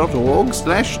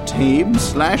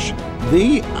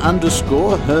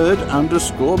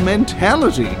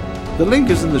kiva.org/team/the_herd_mentality. The link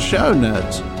is in the show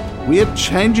notes. We are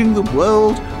changing the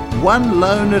world one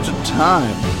loan at a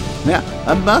time. Now,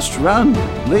 I must run.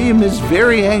 Liam is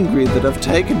very angry that I've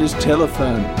taken his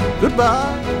telephone.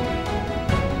 Goodbye.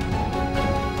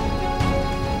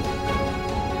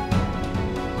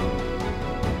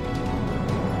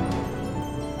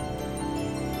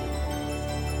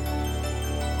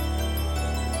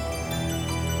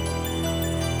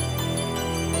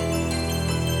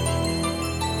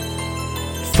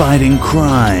 Fighting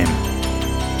crime.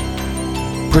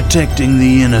 Protecting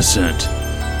the innocent.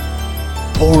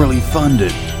 Poorly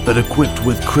funded, but equipped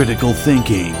with critical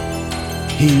thinking.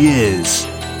 He is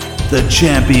the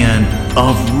champion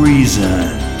of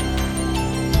reason.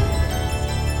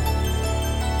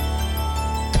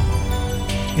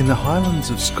 In the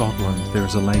Highlands of Scotland, there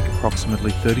is a lake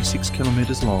approximately 36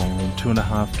 kilometres long and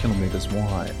 2.5 kilometres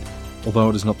wide.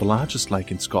 Although it is not the largest lake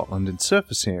in Scotland in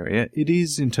surface area, it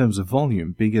is, in terms of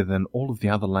volume, bigger than all of the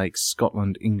other lakes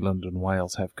Scotland, England and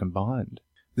Wales have combined.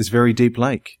 This very deep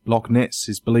lake, Loch Ness,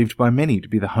 is believed by many to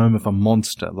be the home of a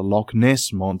monster, the Loch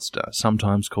Ness Monster,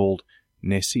 sometimes called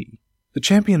Nessie. The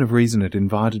champion of reason had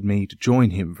invited me to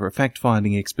join him for a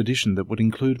fact-finding expedition that would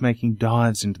include making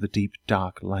dives into the deep,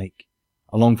 dark lake.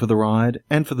 Along for the ride,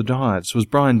 and for the dives, was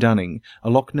Brian Dunning, a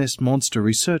Loch Ness Monster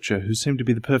researcher who seemed to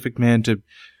be the perfect man to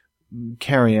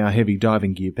carry our heavy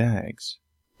diving gear bags.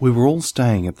 We were all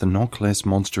staying at the Loch Ness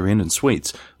Monster Inn and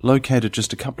Suites, located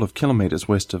just a couple of kilometres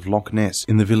west of Loch Ness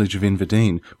in the village of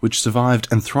Inverdeen, which survived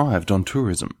and thrived on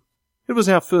tourism. It was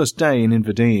our first day in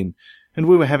Inverdeen, and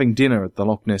we were having dinner at the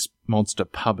Loch Ness Monster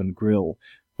Pub and Grill,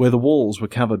 where the walls were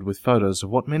covered with photos of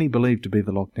what many believed to be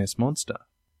the Loch Ness Monster.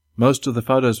 Most of the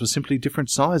photos were simply different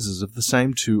sizes of the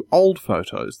same two old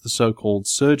photos, the so-called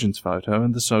surgeon's photo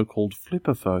and the so-called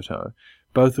flipper photo,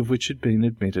 both of which had been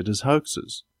admitted as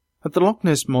hoaxes. At the Loch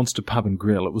Ness Monster Pub and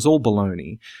Grill, it was all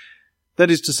baloney.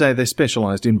 That is to say, they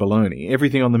specialised in bologna.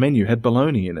 Everything on the menu had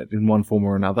bologna in it, in one form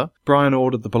or another. Brian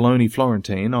ordered the bologna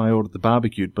Florentine, I ordered the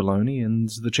barbecued bologna, and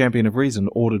the Champion of Reason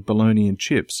ordered bologna and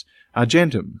chips.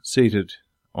 Argentum, seated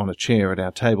on a chair at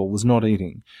our table, was not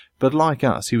eating, but like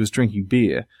us, he was drinking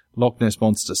beer, Loch Ness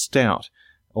Monster Stout,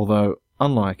 although,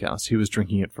 unlike us, he was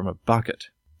drinking it from a bucket.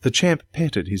 The champ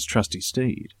petted his trusty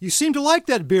steed. You seem to like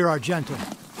that beer, Argentum.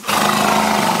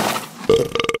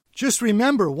 Just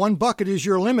remember, 1 bucket is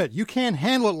your limit. You can't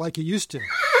handle it like you used to.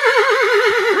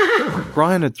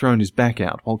 Brian had thrown his back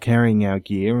out while carrying our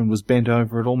gear and was bent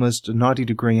over at almost a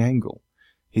 90-degree angle.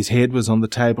 His head was on the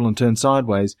table and turned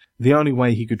sideways. The only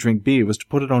way he could drink beer was to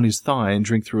put it on his thigh and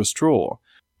drink through a straw.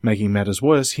 Making matters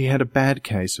worse, he had a bad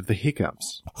case of the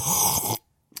hiccups.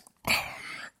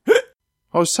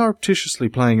 I was surreptitiously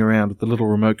playing around with the little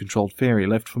remote-controlled fairy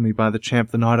left for me by the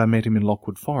champ the night I met him in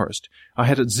Lockwood Forest. I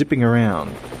had it zipping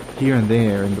around, here and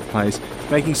there in the place,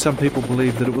 making some people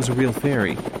believe that it was a real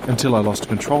fairy, until I lost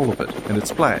control of it, and it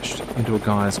splashed into a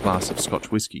guy's glass of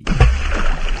Scotch whisky.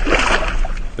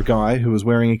 The guy, who was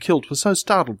wearing a kilt, was so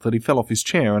startled that he fell off his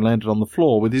chair and landed on the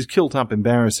floor with his kilt up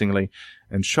embarrassingly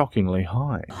and shockingly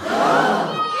high.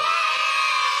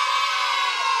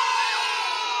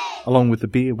 Along with the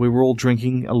beer, we were all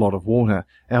drinking a lot of water.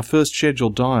 Our first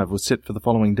scheduled dive was set for the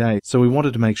following day, so we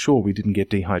wanted to make sure we didn't get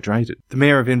dehydrated. The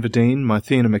Mayor of Inverdeen,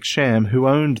 Mythena McSham, who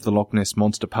owned the Loch Ness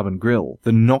Monster Pub and Grill,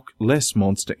 the Knock Less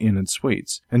Monster Inn and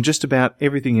Suites, and just about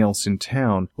everything else in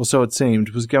town, or so it seemed,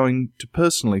 was going to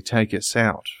personally take us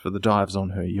out for the dives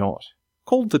on her yacht.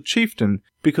 Called the Chieftain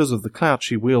because of the clout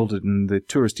she wielded in the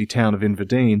touristy town of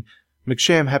Inverdeen,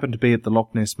 McSham happened to be at the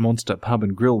Loch Ness Monster Pub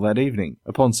and Grill that evening.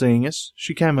 Upon seeing us,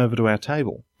 she came over to our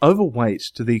table. Overweight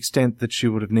to the extent that she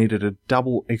would have needed a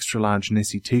double extra-large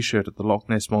Nessie t-shirt at the Loch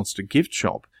Ness Monster gift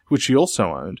shop, which she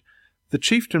also owned, the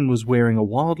Chieftain was wearing a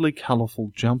wildly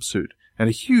colourful jumpsuit and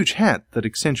a huge hat that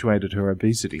accentuated her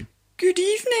obesity. Good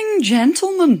evening,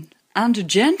 gentlemen, and a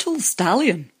gentle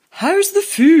stallion. How's the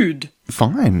food?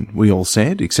 Fine, we all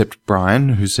said, except Brian,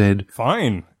 who said,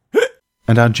 Fine.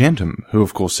 And Argentum, who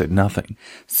of course said nothing.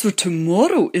 So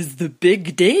tomorrow is the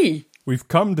big day. We've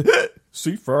come to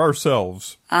see for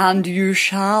ourselves. And you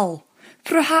shall.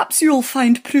 Perhaps you'll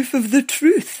find proof of the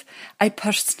truth. I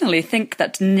personally think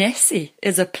that Nessie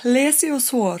is a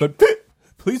plesiosaur. But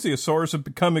plesiosaurs have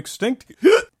become extinct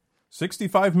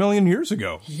 65 million years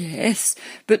ago. Yes,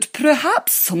 but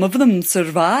perhaps some of them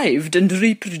survived and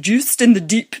reproduced in the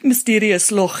deep,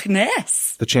 mysterious Loch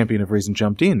Ness. The Champion of Reason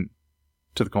jumped in.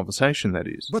 To the conversation, that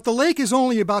is. But the lake is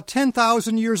only about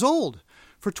 10,000 years old.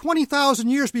 For 20,000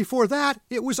 years before that,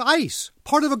 it was ice,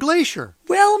 part of a glacier.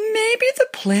 Well, maybe the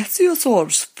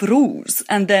plesiosaurs froze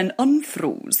and then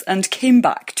unfroze and came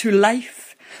back to life.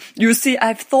 You see,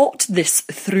 I've thought this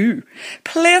through.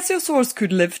 Plesiosaurs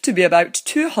could live to be about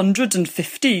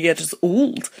 250 years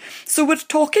old, so we're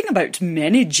talking about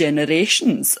many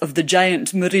generations of the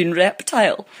giant marine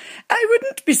reptile. I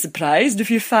wouldn't be surprised if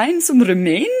you find some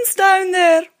remains down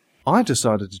there. I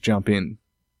decided to jump in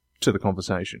to the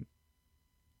conversation.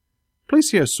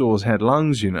 Plesiosaurs had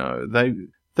lungs, you know.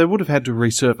 They would have had to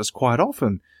resurface quite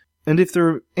often. And if there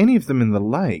are any of them in the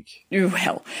lake...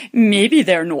 Well, maybe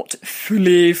they're not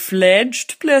fully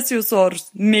fledged plesiosaurs.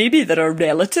 Maybe they're a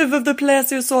relative of the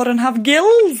plesiosaur and have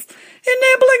gills,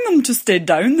 enabling them to stay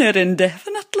down there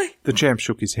indefinitely. The champ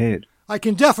shook his head. I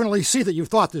can definitely see that you've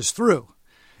thought this through.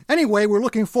 Anyway, we're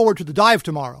looking forward to the dive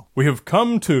tomorrow. We have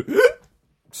come to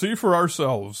see for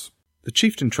ourselves. The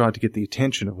chieftain tried to get the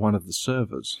attention of one of the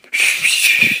servers.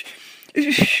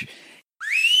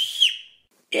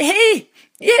 Hey!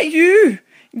 Yeah, you!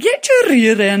 Get your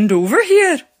rear end over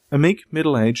here! A meek,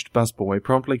 middle-aged busboy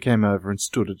promptly came over and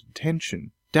stood at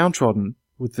attention. Downtrodden,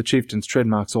 with the chieftain's tread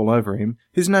marks all over him,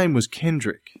 his name was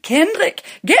Kendrick. Kendrick,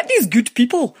 get these good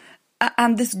people,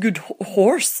 and this good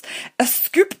horse, a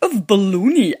scoop of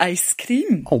bologna ice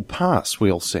cream. Oh, pass,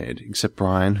 we all said, except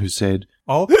Brian, who said,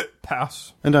 I'll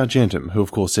pass. And Argentum, who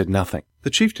of course said nothing.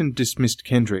 The chieftain dismissed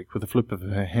Kendrick with a flip of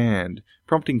her hand,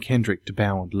 prompting Kendrick to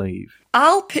bow and leave.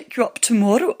 I'll pick you up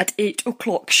tomorrow at 8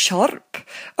 o'clock sharp.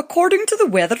 According to the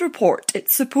weather report,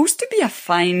 it's supposed to be a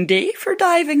fine day for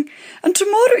diving, and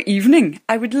tomorrow evening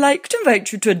I would like to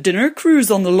invite you to a dinner cruise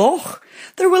on the Loch.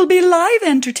 There will be live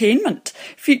entertainment,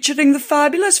 featuring the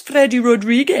fabulous Freddie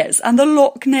Rodriguez and the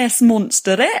Loch Ness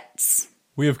Monsterettes.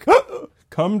 We have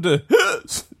come to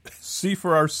see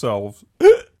for ourselves.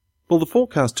 Well, the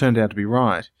forecast turned out to be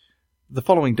right. The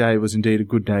following day was indeed a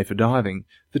good day for diving.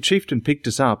 The chieftain picked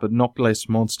us up at Loch Ness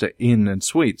Monster Inn and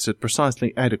Suites at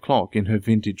precisely 8 o'clock in her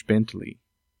vintage Bentley.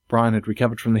 Brian had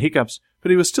recovered from the hiccups, but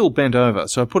he was still bent over,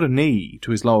 so I put a knee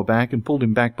to his lower back and pulled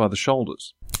him back by the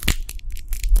shoulders.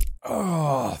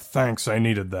 Oh, thanks, I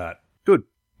needed that. Good.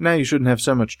 Now you shouldn't have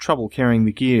so much trouble carrying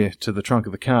the gear to the trunk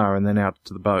of the car and then out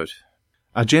to the boat.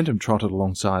 Argentum trotted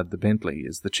alongside the Bentley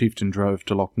as the chieftain drove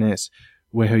to Loch Ness,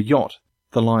 where her yacht,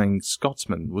 the Lying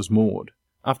Scotsman, was moored.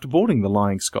 After boarding the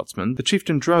Lying Scotsman, the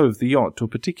chieftain drove the yacht to a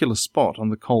particular spot on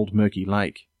the cold, murky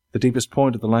lake. The deepest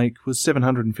point of the lake was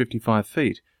 755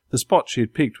 feet. The spot she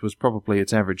had picked was probably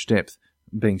its average depth,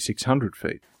 being 600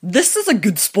 feet. This is a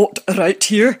good spot right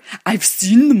here. I've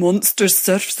seen the monsters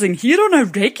surfacing here on a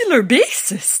regular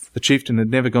basis. The chieftain had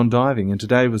never gone diving, and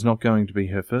today was not going to be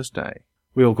her first day.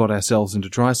 We all got ourselves into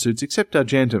dry suits, except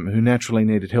Argentum, who naturally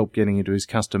needed help getting into his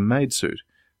custom-made suit.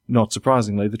 Not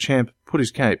surprisingly, the champ put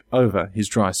his cape over his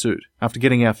dry suit. After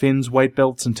getting our fins, weight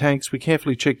belts and tanks, we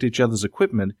carefully checked each other's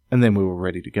equipment, and then we were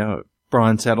ready to go.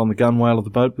 Brian sat on the gunwale of the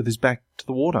boat with his back to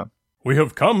the water. We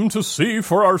have come to see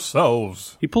for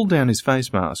ourselves. He pulled down his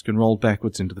face mask and rolled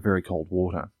backwards into the very cold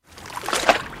water.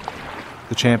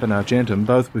 The champ and Argentum,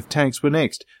 both with tanks, were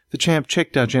next. The champ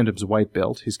checked Argentum's weight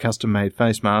belt, his custom-made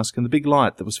face mask, and the big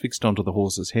light that was fixed onto the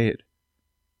horse's head.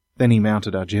 Then he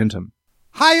mounted Argentum.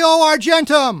 Hi-yo,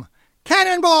 Argentum!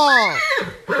 Cannonball!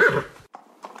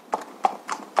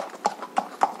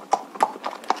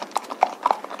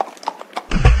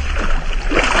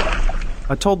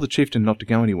 I told the chieftain not to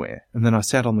go anywhere, and then I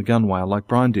sat on the gunwale like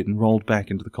Brian did and rolled back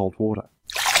into the cold water.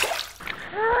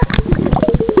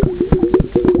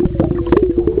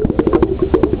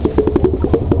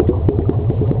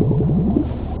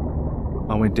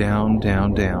 I went down,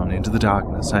 down, down into the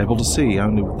darkness, able to see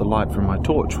only with the light from my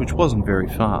torch, which wasn't very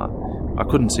far. I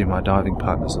couldn't see my diving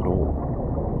partners at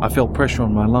all. I felt pressure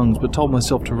on my lungs, but told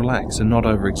myself to relax and not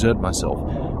overexert myself,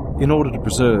 in order to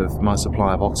preserve my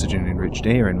supply of oxygen-enriched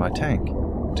air in my tank.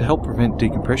 To help prevent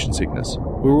decompression sickness,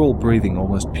 we were all breathing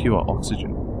almost pure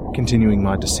oxygen. Continuing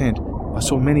my descent, I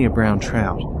saw many a brown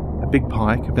trout. A big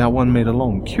pike, about 1 metre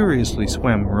long, curiously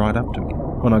swam right up to me.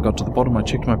 When I got to the bottom, I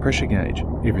checked my pressure gauge.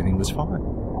 Everything was fine.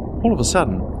 All of a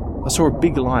sudden, I saw a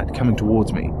big light coming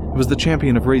towards me. It was the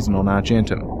champion of reason on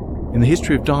Argentum. In the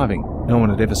history of diving, no one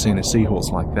had ever seen a seahorse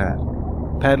like that.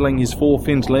 Paddling his 4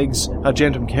 finned legs,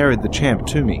 Argentum carried the champ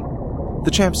to me.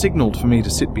 The champ signalled for me to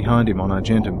sit behind him on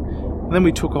Argentum, and then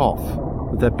we took off,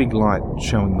 with that big light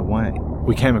showing the way.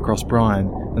 We came across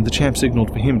Brian, and the champ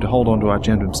signalled for him to hold on to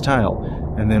Argentum's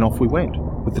tail, and then off we went,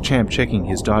 with the champ checking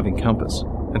his diving compass,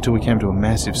 until we came to a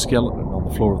massive skeleton on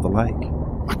the floor of the lake.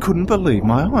 I couldn't believe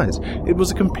my eyes. It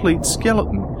was a complete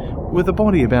skeleton, with a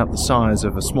body about the size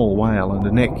of a small whale and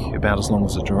a neck about as long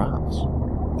as a giraffe's.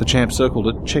 The champ circled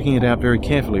it, checking it out very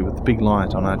carefully with the big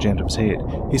light on Argentum's head.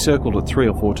 He circled it 3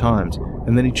 or 4 times,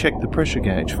 and then he checked the pressure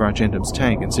gauge for Argentum's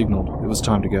tank and signalled it was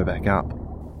time to go back up.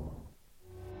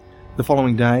 The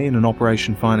following day, in an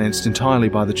operation financed entirely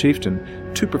by the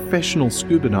chieftain, 2 professional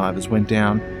scuba divers went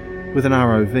down with an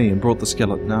ROV and brought the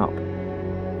skeleton up.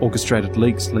 Orchestrated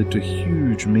leaks led to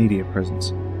huge media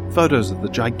presence. Photos of the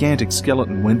gigantic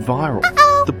skeleton went viral.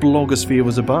 The blogosphere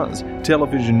was abuzz.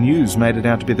 Television news made it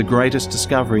out to be the greatest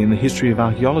discovery in the history of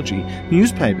archaeology.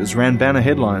 Newspapers ran banner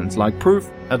headlines like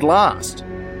 "Proof at last."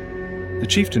 The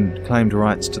chieftain claimed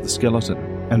rights to the skeleton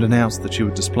and announced that she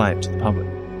would display it to the public.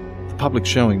 The public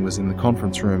showing was in the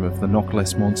conference room of the Loch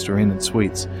Ness Monster Inn and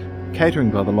Suites. Catering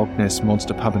by the Loch Ness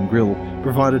Monster Pub and Grill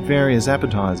provided various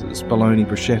appetizers: bologna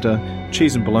bruschetta,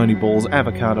 cheese and bologna balls,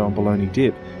 avocado and bologna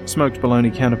dip, smoked bologna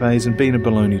canapes and bean and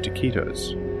bologna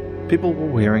taquitos. People were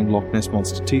wearing Loch Ness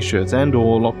Monster t-shirts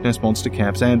and/or Loch Ness Monster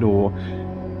caps and/or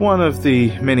one of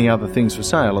the many other things for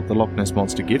sale at the Loch Ness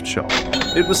Monster gift shop.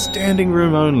 It was standing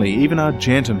room only. Even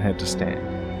Argentum had to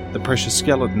stand. The precious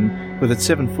skeleton, with its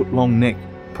 7-foot-long neck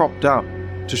propped up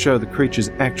to show the creature's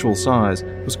actual size,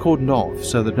 was cordoned off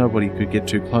so that nobody could get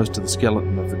too close to the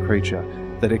skeleton of the creature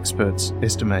that experts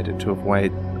estimated to have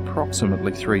weighed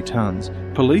approximately 3 tons.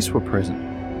 Police were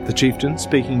present. The chieftain,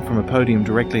 speaking from a podium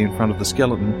directly in front of the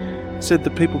skeleton, said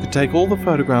that people could take all the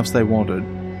photographs they wanted,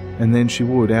 and then she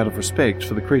would, out of respect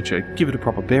for the creature, give it a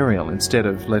proper burial instead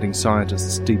of letting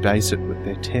scientists debase it with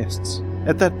their tests.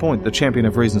 At that point, the champion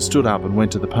of reason stood up and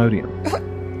went to the podium.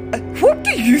 What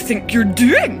do you think you're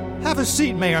doing? Have a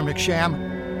seat, Mayor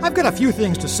McSham. I've got a few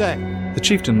things to say. The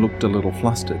chieftain looked a little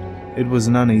flustered. It was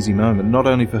an uneasy moment, not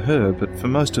only for her, but for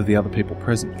most of the other people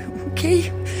present.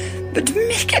 Okay, but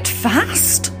make it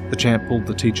fast. The champ pulled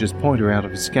the teacher's pointer out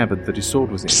of his scabbard that his sword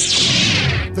was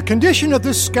in. The condition of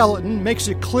this skeleton makes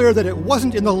it clear that it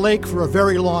wasn't in the lake for a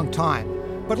very long time.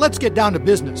 but let's get down to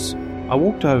business. I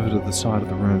walked over to the side of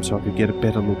the room so I could get a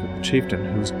better look at the chieftain,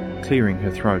 who was clearing her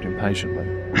throat impatiently.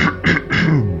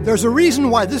 There's a reason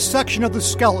why this section of the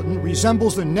skeleton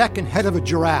resembles the neck and head of a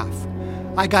giraffe.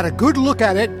 I got a good look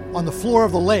at it on the floor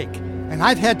of the lake, and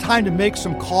I've had time to make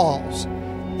some calls.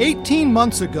 18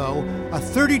 months ago, a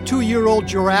 32-year-old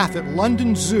giraffe at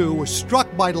London Zoo was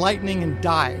struck by lightning and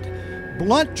died.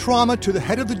 Blunt trauma to the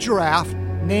head of the giraffe,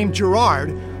 named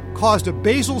Gerard, caused a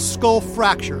basal skull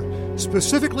fracture,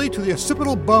 specifically to the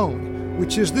occipital bone,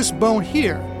 which is this bone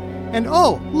here. And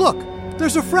oh, look,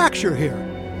 there's a fracture here.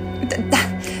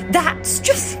 That's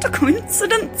just a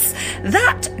coincidence.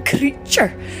 That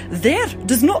creature there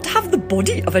does not have the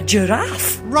body of a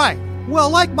giraffe. Right. Well,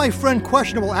 like my friend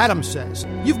Questionable Adam says,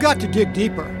 you've got to dig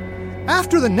deeper.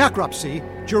 After the necropsy,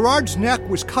 Gerard's neck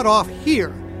was cut off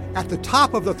here, at the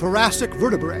top of the thoracic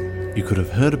vertebrae. You could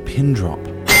have heard a pin drop.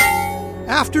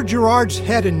 After Gerard's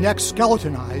head and neck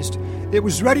skeletonized, it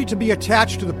was ready to be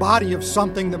attached to the body of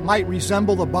something that might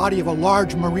resemble the body of a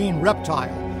large marine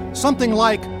reptile. Something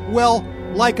like, well,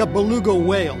 like a beluga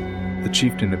whale. The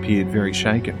chieftain appeared very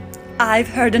shaken. I've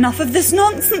heard enough of this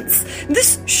nonsense.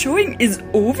 This showing is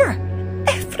over.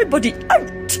 Everybody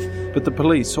out! But the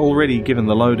police, already given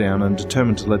the lowdown and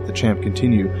determined to let the champ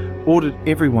continue, ordered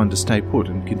everyone to stay put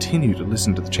and continue to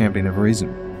listen to the champion of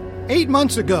reason. 8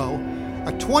 months ago,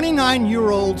 a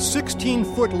 29-year-old,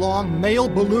 16-foot-long male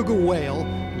beluga whale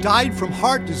died from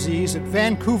heart disease at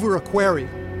Vancouver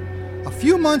Aquarium. A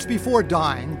few months before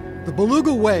dying, the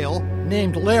beluga whale,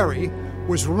 named Larry,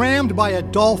 was rammed by a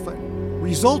dolphin,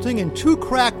 resulting in 2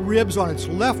 cracked ribs on its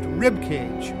left rib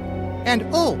cage. And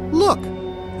oh, look!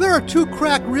 There are 2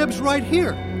 cracked ribs right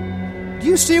here. Do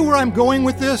you see where I'm going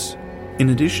with this? In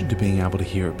addition to being able to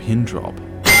hear a pin drop,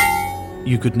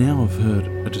 you could now have heard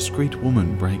a discreet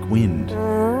woman break wind.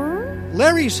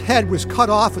 Larry's head was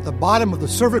cut off at the bottom of the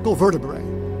cervical vertebrae.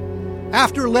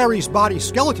 After Larry's body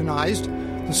skeletonized,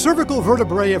 the cervical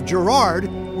vertebrae of Gerard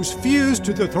was fused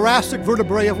to the thoracic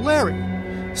vertebrae of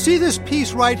Larry. See this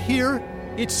piece right here?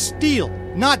 It's steel,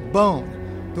 not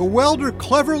bone. The welder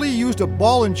cleverly used a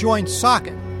ball and joint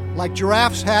socket, like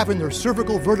giraffes have in their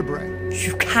cervical vertebrae.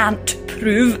 You can't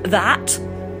prove that.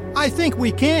 I think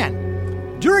we can.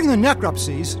 During the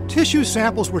necropsies, tissue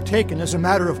samples were taken as a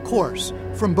matter of course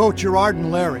from both Gerard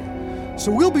and Larry.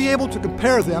 So we'll be able to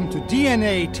compare them to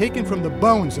DNA taken from the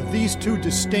bones of these 2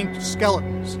 distinct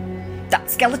skeletons. That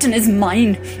skeleton is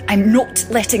mine. I'm not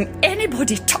letting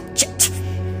anybody touch it.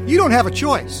 You don't have a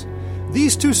choice.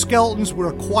 These 2 skeletons were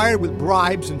acquired with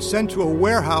bribes and sent to a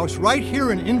warehouse right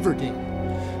here in Inverdeen.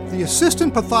 The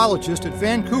assistant pathologist at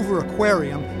Vancouver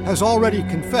Aquarium has already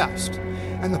confessed,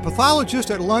 and the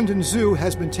pathologist at London Zoo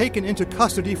has been taken into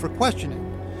custody for questioning.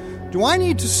 Do I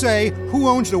need to say who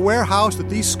owns the warehouse that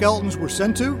these skeletons were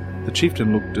sent to? The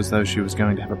chieftain looked as though she was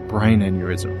going to have a brain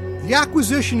aneurysm. The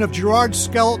acquisition of Gerard's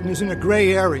skeleton is in a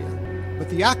gray area, but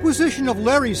the acquisition of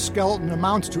Larry's skeleton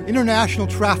amounts to international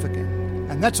trafficking,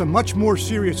 and that's a much more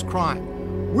serious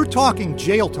crime. We're talking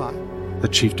jail time. The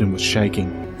chieftain was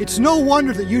shaking. It's no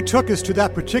wonder that you took us to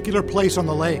that particular place on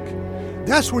the lake.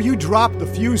 That's where you dropped the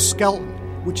fused skeleton,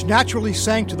 which naturally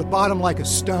sank to the bottom like a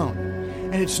stone.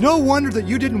 And it's no wonder that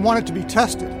you didn't want it to be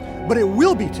tested, but it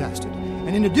will be tested.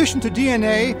 And in addition to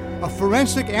DNA, a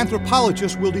forensic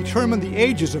anthropologist will determine the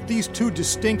ages of these 2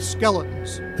 distinct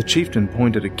skeletons. The chieftain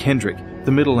pointed at Kendrick,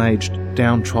 the middle-aged,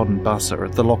 downtrodden busser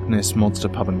at the Loch Ness Monster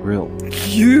Pub and Grill.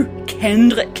 You,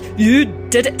 Kendrick, you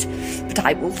did it. But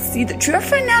I will see that you are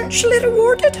financially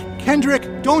rewarded.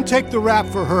 Kendrick, don't take the rap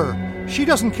for her. She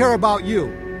doesn't care about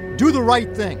you. Do the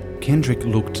right thing. Kendrick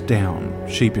looked down,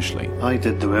 sheepishly. I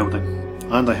did the welding,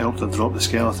 and I helped her drop the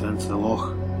skeleton into the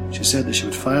loch. She said that she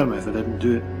would fire me if I didn't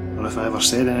do it, or if I ever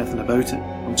said anything about it.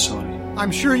 I'm sorry.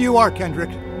 I'm sure you are, Kendrick,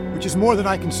 which is more than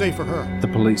I can say for her. The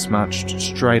police marched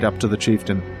straight up to the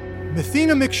chieftain.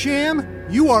 Mathena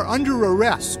McSham, you are under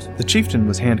arrest. The chieftain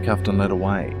was handcuffed and led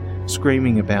away,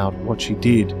 screaming about what she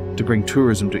did to bring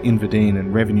tourism to Inverdeen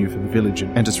and revenue for the village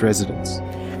and its residents.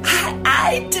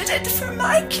 I did it for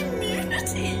my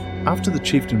community. After the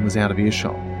chieftain was out of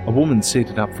earshot, a woman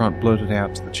seated up front blurted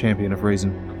out to the champion of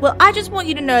reason, "Well, I just want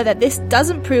you to know that this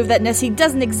doesn't prove that Nessie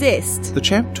doesn't exist." The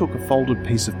champ took a folded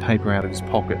piece of paper out of his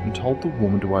pocket and told the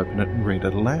woman to open it and read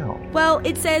it aloud. "Well,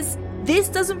 it says, this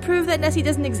doesn't prove that Nessie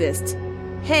doesn't exist."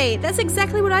 Hey, that's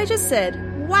exactly what I just said.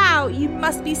 Wow, you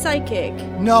must be psychic.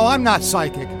 No, I'm not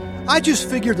psychic. I just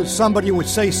figured that somebody would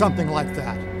say something like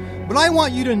that. But I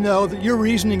want you to know that your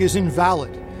reasoning is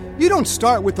invalid. You don't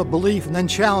start with a belief and then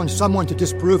challenge someone to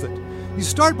disprove it. You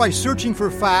start by searching for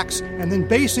facts and then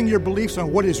basing your beliefs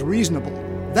on what is reasonable.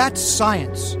 That's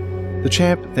science. The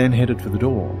champ then headed for the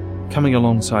door, Coming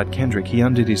alongside Kendrick, he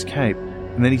undid his cape,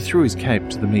 and then he threw his cape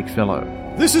to the meek fellow.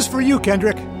 This is for you,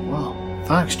 Kendrick. Wow,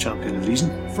 thanks, champion of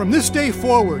reason. From this day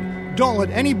forward, don't let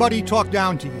anybody talk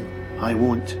down to you. I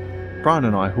won't. Brian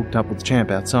and I hooked up with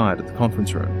Champ outside at the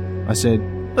conference room. I said,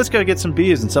 let's go get some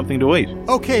beers and something to eat.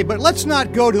 Okay, but let's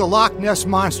not go to the Loch Ness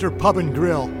Monster Pub and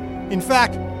Grill. In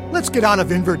fact, let's get out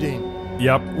of Inverdeen.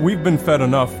 Yep, we've been fed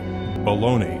enough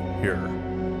baloney here.